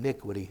him the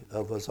iniquity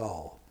of us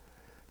all.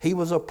 He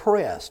was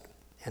oppressed,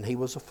 and he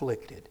was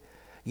afflicted,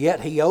 yet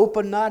he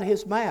opened not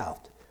his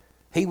mouth.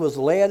 He was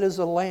led as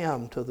a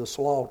lamb to the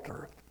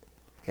slaughter,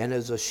 and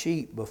as a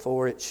sheep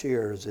before its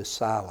shearers is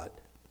silent.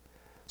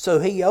 So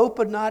he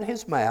opened not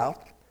his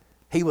mouth.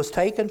 He was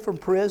taken from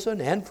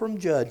prison and from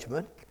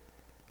judgment.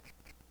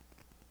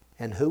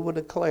 And who will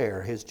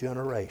declare his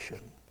generation?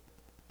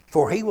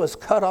 For he was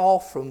cut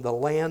off from the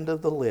land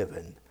of the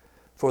living.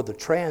 For the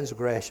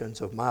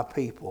transgressions of my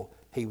people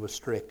he was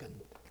stricken.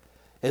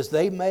 As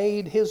they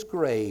made his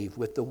grave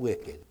with the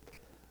wicked,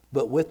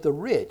 but with the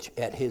rich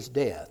at his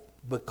death,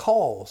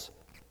 because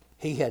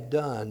he had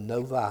done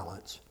no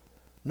violence,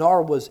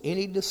 nor was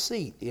any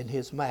deceit in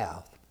his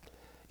mouth.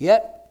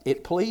 Yet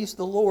it pleased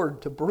the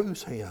Lord to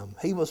bruise him.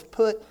 He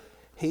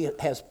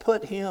has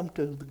put him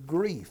to the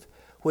grief.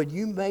 When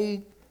you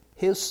made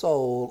his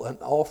soul an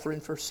offering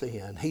for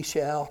sin, he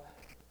shall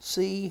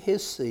see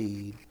his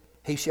seed.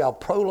 He shall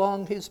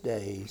prolong his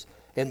days,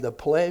 and the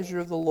pleasure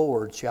of the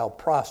Lord shall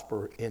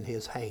prosper in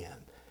his hand.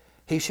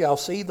 He shall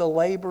see the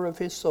labor of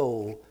his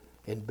soul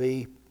and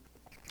be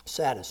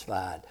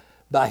satisfied.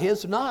 By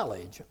his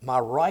knowledge my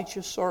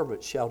righteous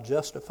servant shall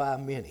justify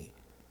many,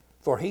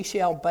 for he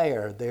shall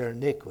bear their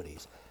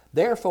iniquities.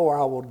 Therefore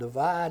I will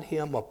divide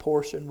him a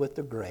portion with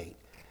the great,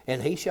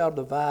 and he shall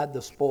divide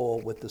the spoil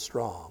with the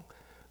strong,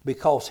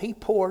 because he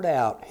poured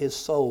out his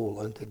soul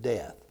unto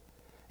death,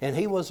 and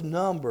he was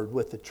numbered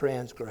with the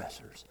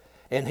transgressors.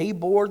 And he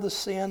bore the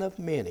sin of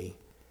many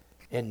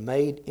and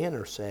made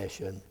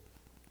intercession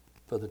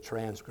for the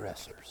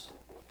transgressors.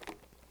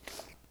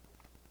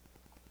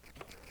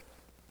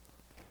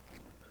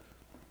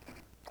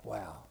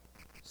 Wow.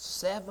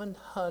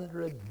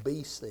 700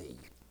 BC,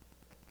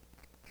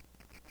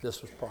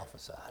 this was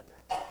prophesied.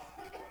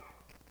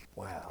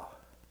 Wow.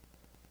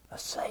 A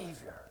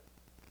Savior.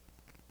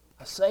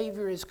 A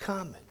Savior is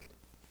coming.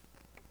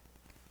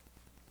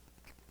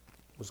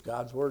 Was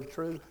God's word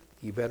true?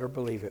 You better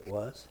believe it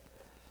was.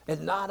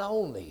 And not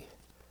only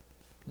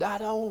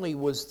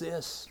was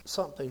this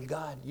something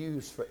God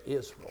used for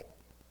Israel,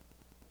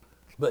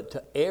 but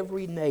to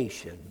every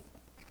nation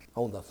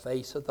on the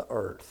face of the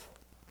earth,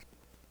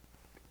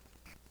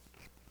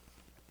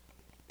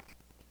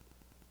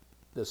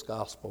 this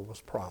gospel was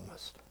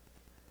promised.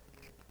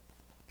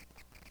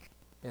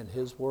 And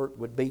his work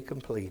would be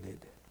completed.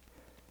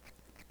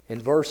 In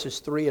verses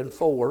 3 and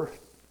 4,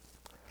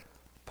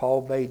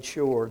 Paul made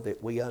sure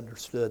that we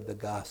understood the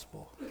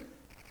gospel.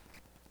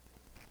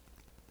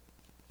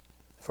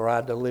 For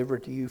I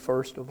delivered to you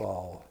first of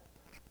all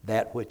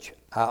that which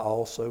I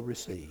also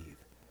received,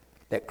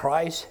 that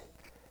Christ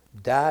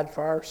died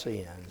for our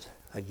sins,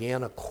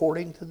 again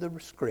according to the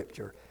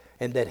Scripture,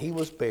 and that he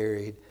was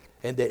buried,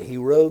 and that he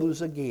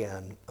rose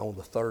again on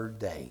the third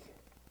day.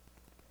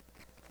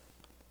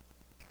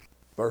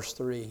 Verse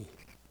 3,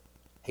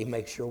 he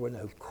makes sure we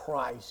know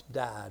Christ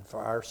died for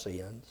our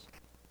sins.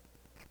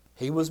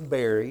 He was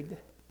buried,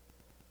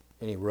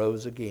 and he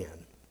rose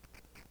again.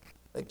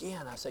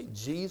 Again, I say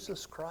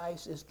Jesus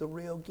Christ is the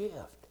real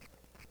gift.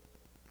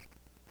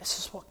 This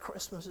is what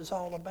Christmas is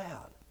all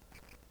about.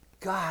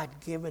 God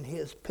giving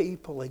his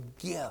people a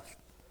gift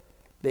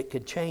that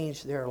could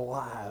change their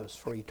lives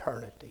for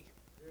eternity.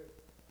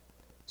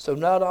 So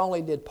not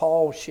only did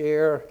Paul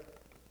share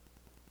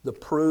the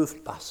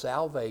proof by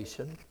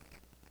salvation,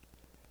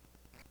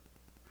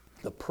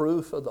 the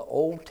proof of the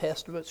Old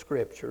Testament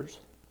Scriptures,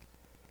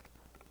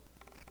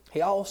 he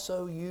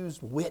also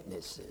used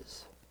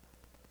witnesses.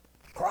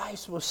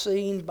 Christ was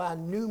seen by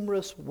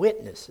numerous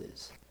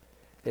witnesses.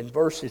 In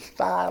verses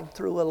 5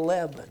 through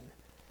 11,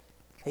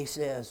 he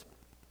says,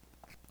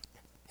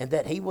 and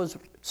that he was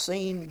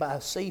seen by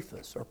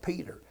Cephas, or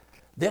Peter,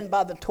 then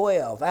by the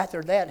 12.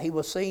 After that, he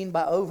was seen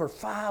by over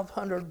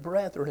 500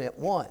 brethren at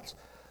once,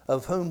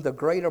 of whom the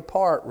greater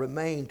part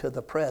remain to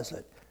the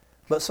present,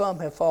 but some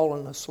have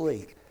fallen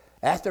asleep.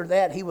 After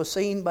that, he was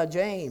seen by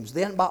James,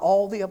 then by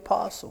all the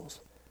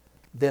apostles.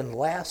 Then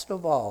last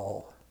of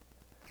all,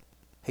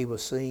 he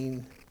was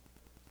seen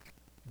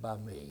by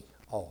me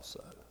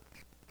also.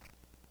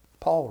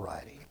 Paul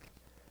writing,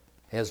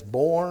 as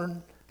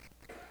born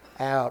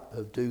out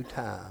of due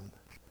time.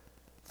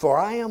 For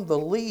I am the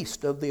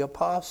least of the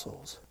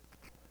apostles,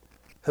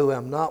 who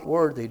am not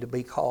worthy to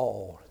be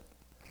called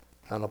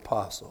an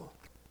apostle,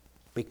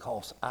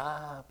 because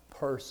I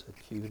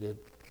persecuted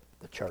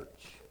the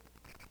church.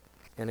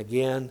 And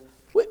again,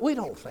 we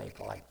don't think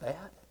like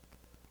that.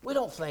 We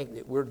don't think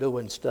that we're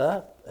doing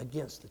stuff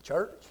against the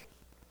church.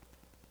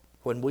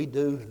 When we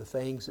do the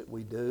things that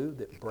we do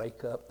that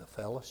break up the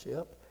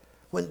fellowship,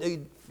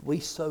 when we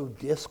sow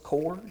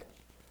discord,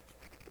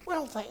 we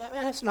don't think,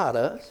 that's not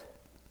us.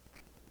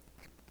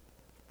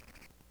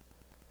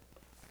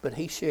 But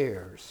he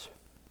shares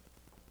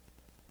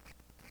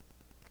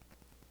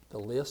the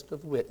list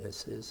of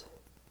witnesses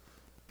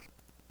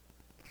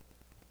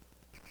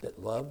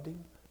that loved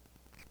him,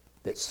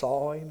 that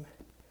saw him,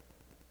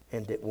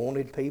 and that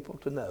wanted people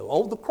to know.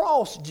 On the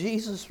cross,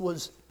 Jesus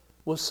was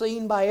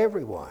seen by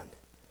everyone.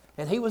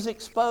 And he was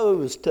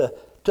exposed to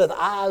the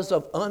eyes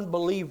of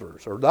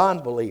unbelievers or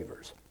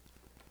non-believers.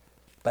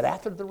 But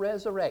after the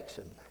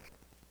resurrection,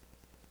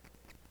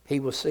 he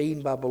was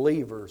seen by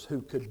believers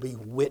who could be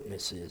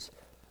witnesses,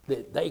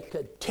 that they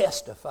could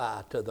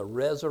testify to the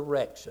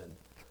resurrection,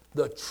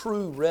 the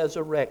true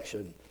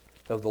resurrection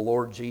of the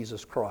Lord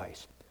Jesus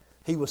Christ.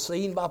 He was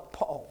seen by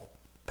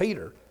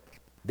Peter,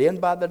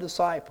 then by the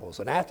disciples.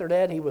 And after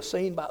that, he was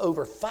seen by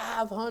over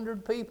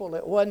 500 people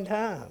at one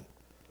time.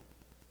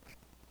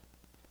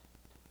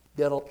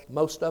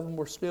 Most of them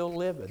were still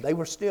living. They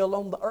were still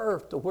on the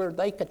earth to where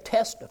they could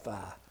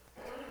testify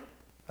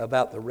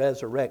about the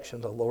resurrection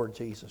of the Lord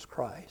Jesus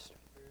Christ.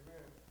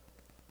 Amen.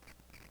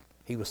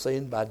 He was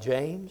seen by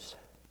James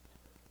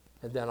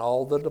and then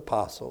all the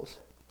apostles.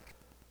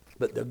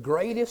 But the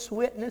greatest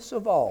witness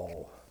of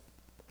all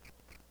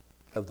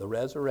of the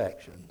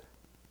resurrection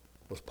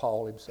was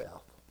Paul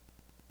himself.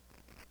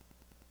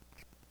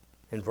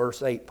 In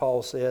verse 8,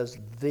 Paul says,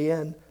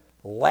 then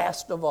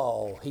last of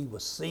all, he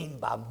was seen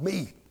by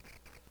me.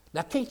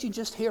 Now, can't you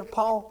just hear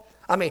Paul?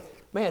 I mean,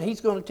 man, he's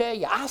going to tell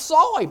you, I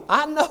saw him.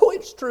 I know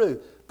it's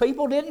true.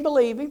 People didn't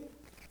believe him.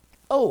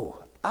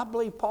 Oh, I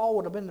believe Paul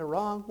would have been the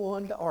wrong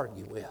one to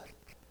argue with.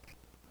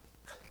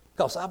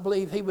 Because I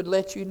believe he would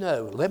let you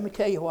know, let me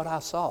tell you what I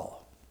saw.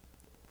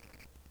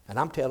 And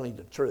I'm telling you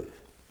the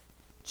truth.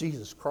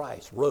 Jesus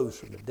Christ rose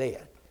from the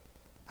dead.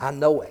 I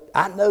know it.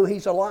 I know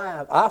he's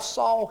alive. I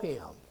saw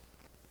him.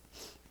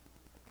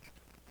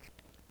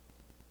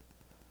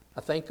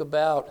 I think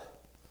about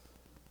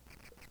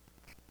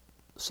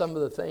some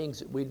of the things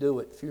that we do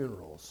at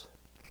funerals,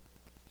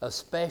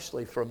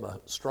 especially from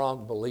a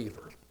strong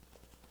believer.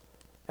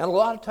 And a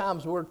lot of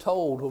times we're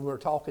told when we're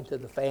talking to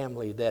the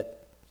family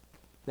that,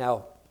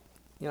 now,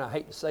 I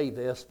hate to say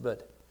this,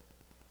 but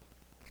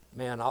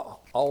man,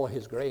 all of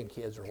his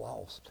grandkids are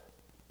lost.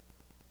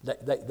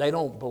 They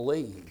don't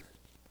believe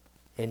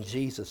in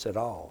Jesus at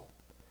all.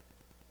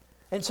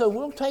 And so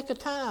we'll take a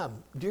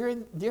time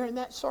during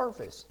that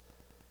service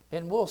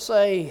and we'll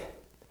say,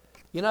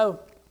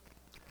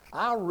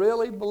 I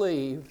really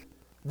believe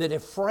that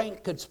if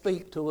Frank could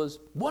speak to us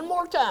one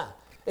more time,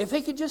 if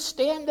he could just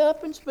stand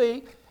up and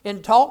speak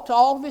and talk to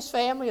all of his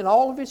family and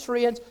all of his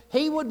friends,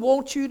 he would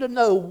want you to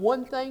know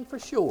one thing for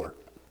sure.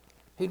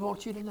 He'd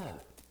want you to know.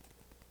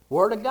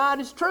 Word of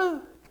God is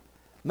true.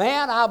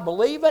 Man, I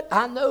believe it.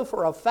 I know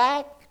for a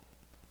fact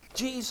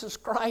Jesus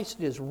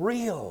Christ is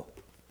real.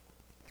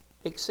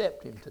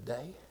 Accept him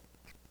today.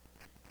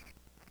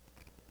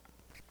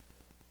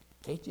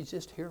 Can't you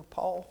just hear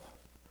Paul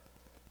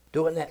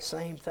doing that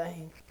same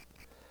thing?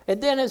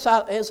 And then as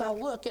I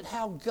look at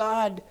how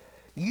God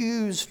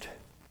used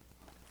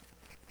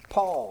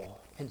Paul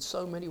in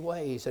so many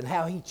ways and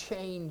how he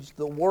changed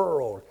the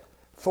world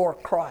for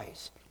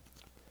Christ,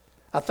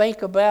 I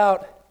think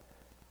about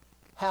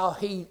how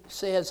he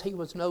says he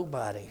was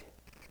nobody.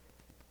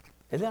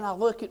 And then I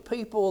look at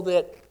people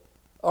that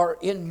are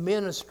in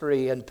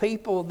ministry and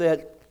people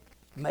that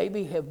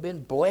maybe have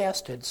been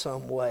blessed in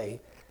some way.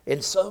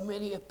 And so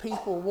many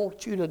people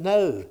want you to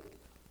know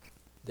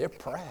they're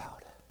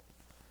proud.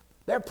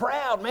 They're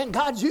proud, man.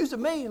 God's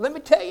using me. Let me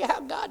tell you how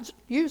God's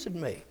using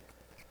me.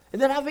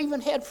 And then I've even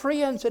had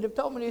friends that have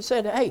told me, they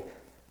said, hey,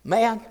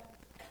 man,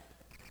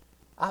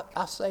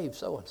 I saved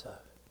so-and-so.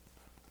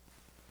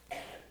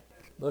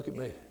 Look at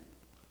me.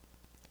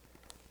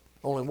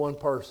 Only one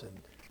person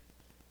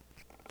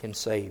can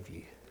save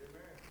you.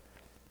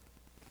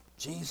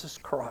 Jesus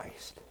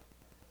Christ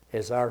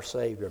is our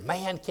Savior.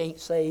 Man can't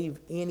save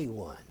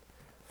anyone.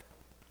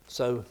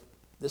 So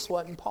this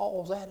wasn't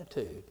Paul's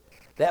attitude.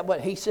 That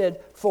what he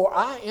said, for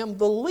I am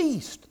the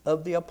least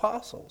of the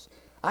apostles.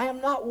 I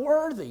am not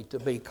worthy to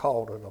be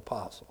called an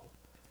apostle.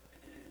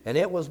 And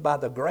it was by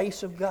the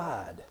grace of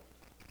God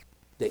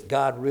that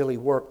God really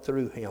worked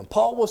through him.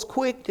 Paul was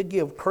quick to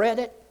give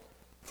credit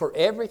for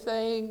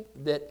everything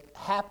that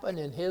happened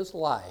in his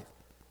life.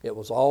 It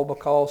was all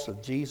because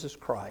of Jesus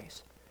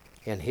Christ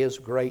and his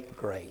great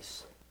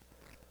grace.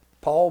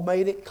 Paul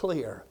made it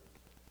clear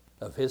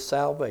of his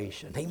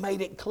salvation. He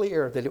made it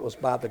clear that it was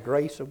by the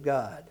grace of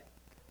God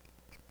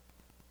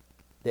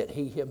that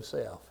he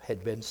himself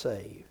had been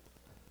saved.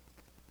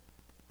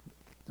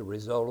 The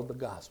result of the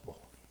gospel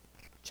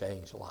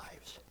changed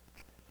lives.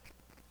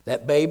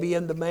 That baby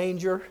in the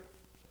manger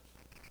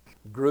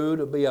grew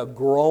to be a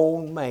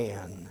grown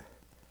man,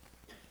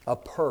 a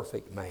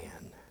perfect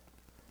man.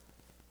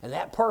 And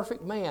that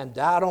perfect man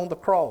died on the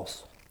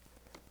cross,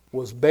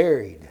 was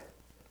buried,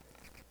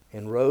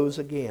 and rose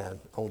again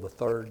on the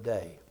third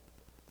day.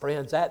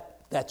 Friends,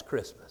 that's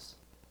Christmas.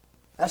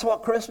 That's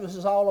what Christmas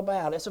is all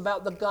about. It's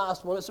about the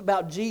gospel. It's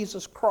about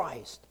Jesus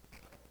Christ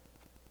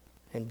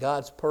and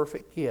God's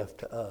perfect gift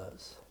to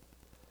us.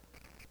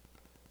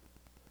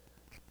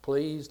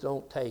 Please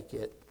don't take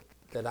it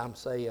that I'm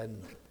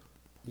saying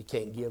you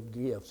can't give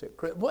gifts at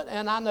Christmas.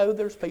 And I know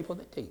there's people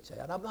that teach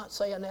that. I'm not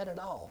saying that at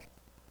all.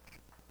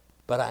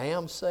 But I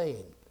am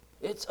saying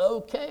it's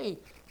okay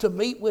to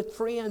meet with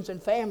friends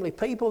and family,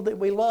 people that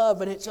we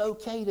love, and it's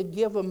okay to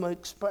give them an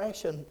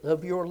expression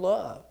of your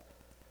love.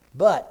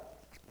 But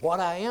what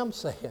I am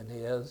saying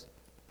is,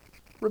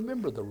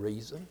 remember the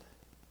reason.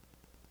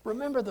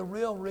 Remember the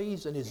real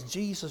reason is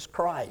Jesus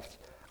Christ,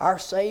 our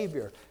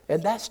Savior,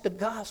 and that's the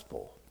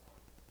gospel.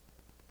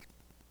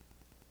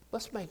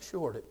 Let's make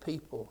sure that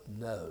people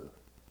know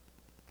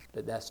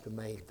that that's the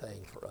main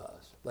thing for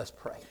us. Let's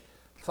pray.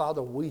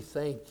 Father, we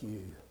thank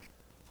you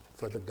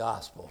for the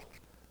gospel.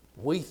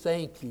 We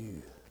thank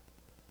you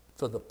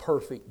for the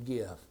perfect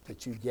gift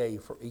that you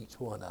gave for each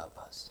one of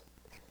us.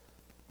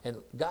 And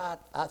God,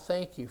 I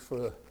thank you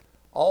for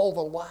all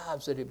the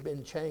lives that have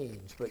been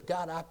changed. But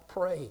God, I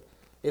pray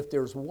if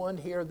there's one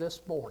here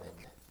this morning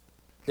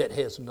that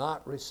has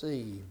not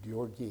received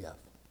your gift,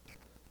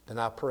 then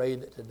I pray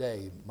that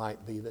today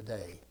might be the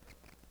day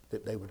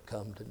that they would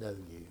come to know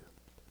you.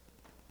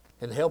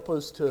 And help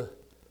us to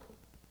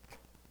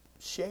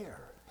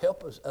share.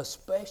 Help us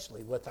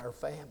especially with our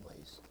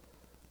families,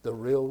 the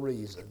real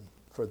reason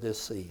for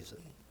this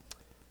season.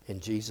 In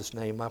Jesus'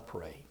 name I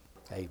pray.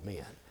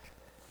 Amen.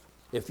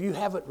 If you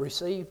haven't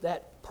received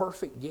that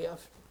perfect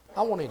gift,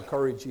 I want to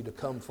encourage you to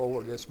come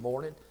forward this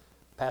morning.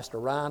 Pastor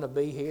Ryan will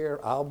be here.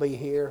 I'll be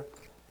here.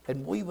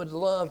 And we would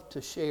love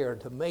to share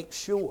to make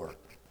sure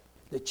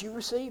that you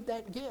receive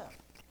that gift.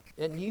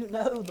 And you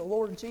know the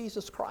Lord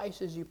Jesus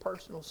Christ is your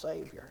personal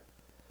Savior.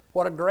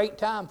 What a great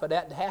time for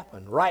that to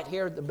happen right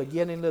here at the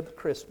beginning of the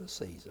Christmas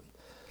season.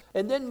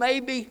 And then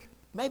maybe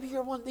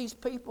you're one of these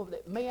people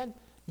that, man,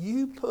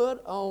 you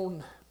put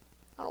on,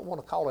 I don't want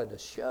to call it a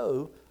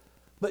show,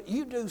 but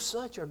you do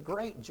such a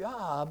great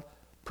job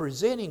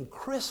presenting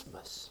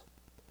Christmas.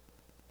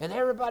 And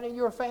everybody in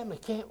your family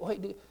can't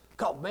wait to,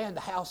 because, man,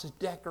 the house is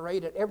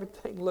decorated.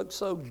 Everything looks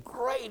so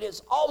great.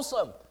 It's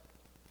awesome.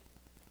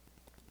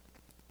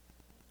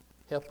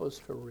 Help us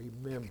to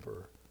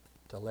remember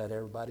to let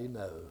everybody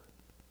know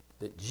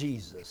that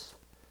Jesus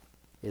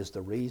is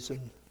the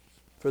reason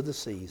for the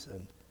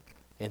season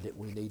and that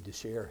we need to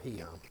share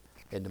him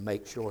and to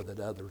make sure that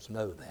others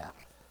know that.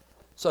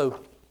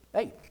 So,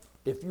 hey,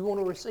 if you want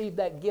to receive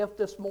that gift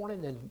this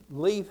morning and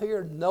leave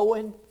here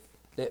knowing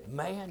that,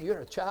 man,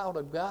 you're a child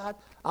of God,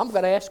 I'm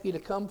going to ask you to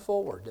come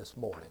forward this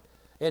morning.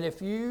 And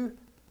if you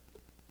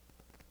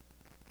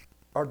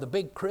are the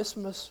big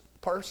Christmas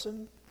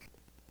person,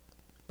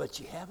 but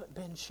you haven't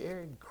been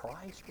sharing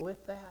Christ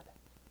with that,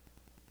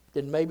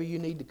 then maybe you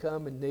need to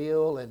come and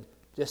kneel and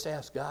just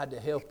ask God to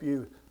help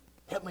you.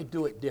 Help me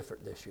do it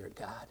different this year,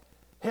 God.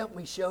 Help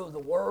me show the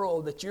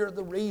world that you're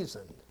the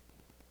reason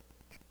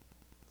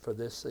for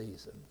this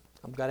season.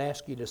 I'm going to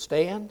ask you to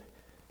stand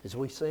as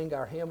we sing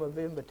our hymn of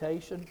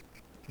invitation.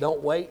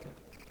 don't wait.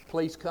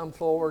 Please come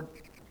forward.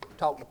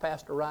 Talk to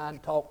Pastor Ryan.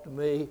 Talk to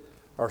me,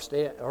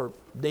 or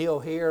Neil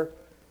here,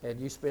 and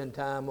you spend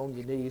time on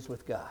your knees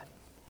with God.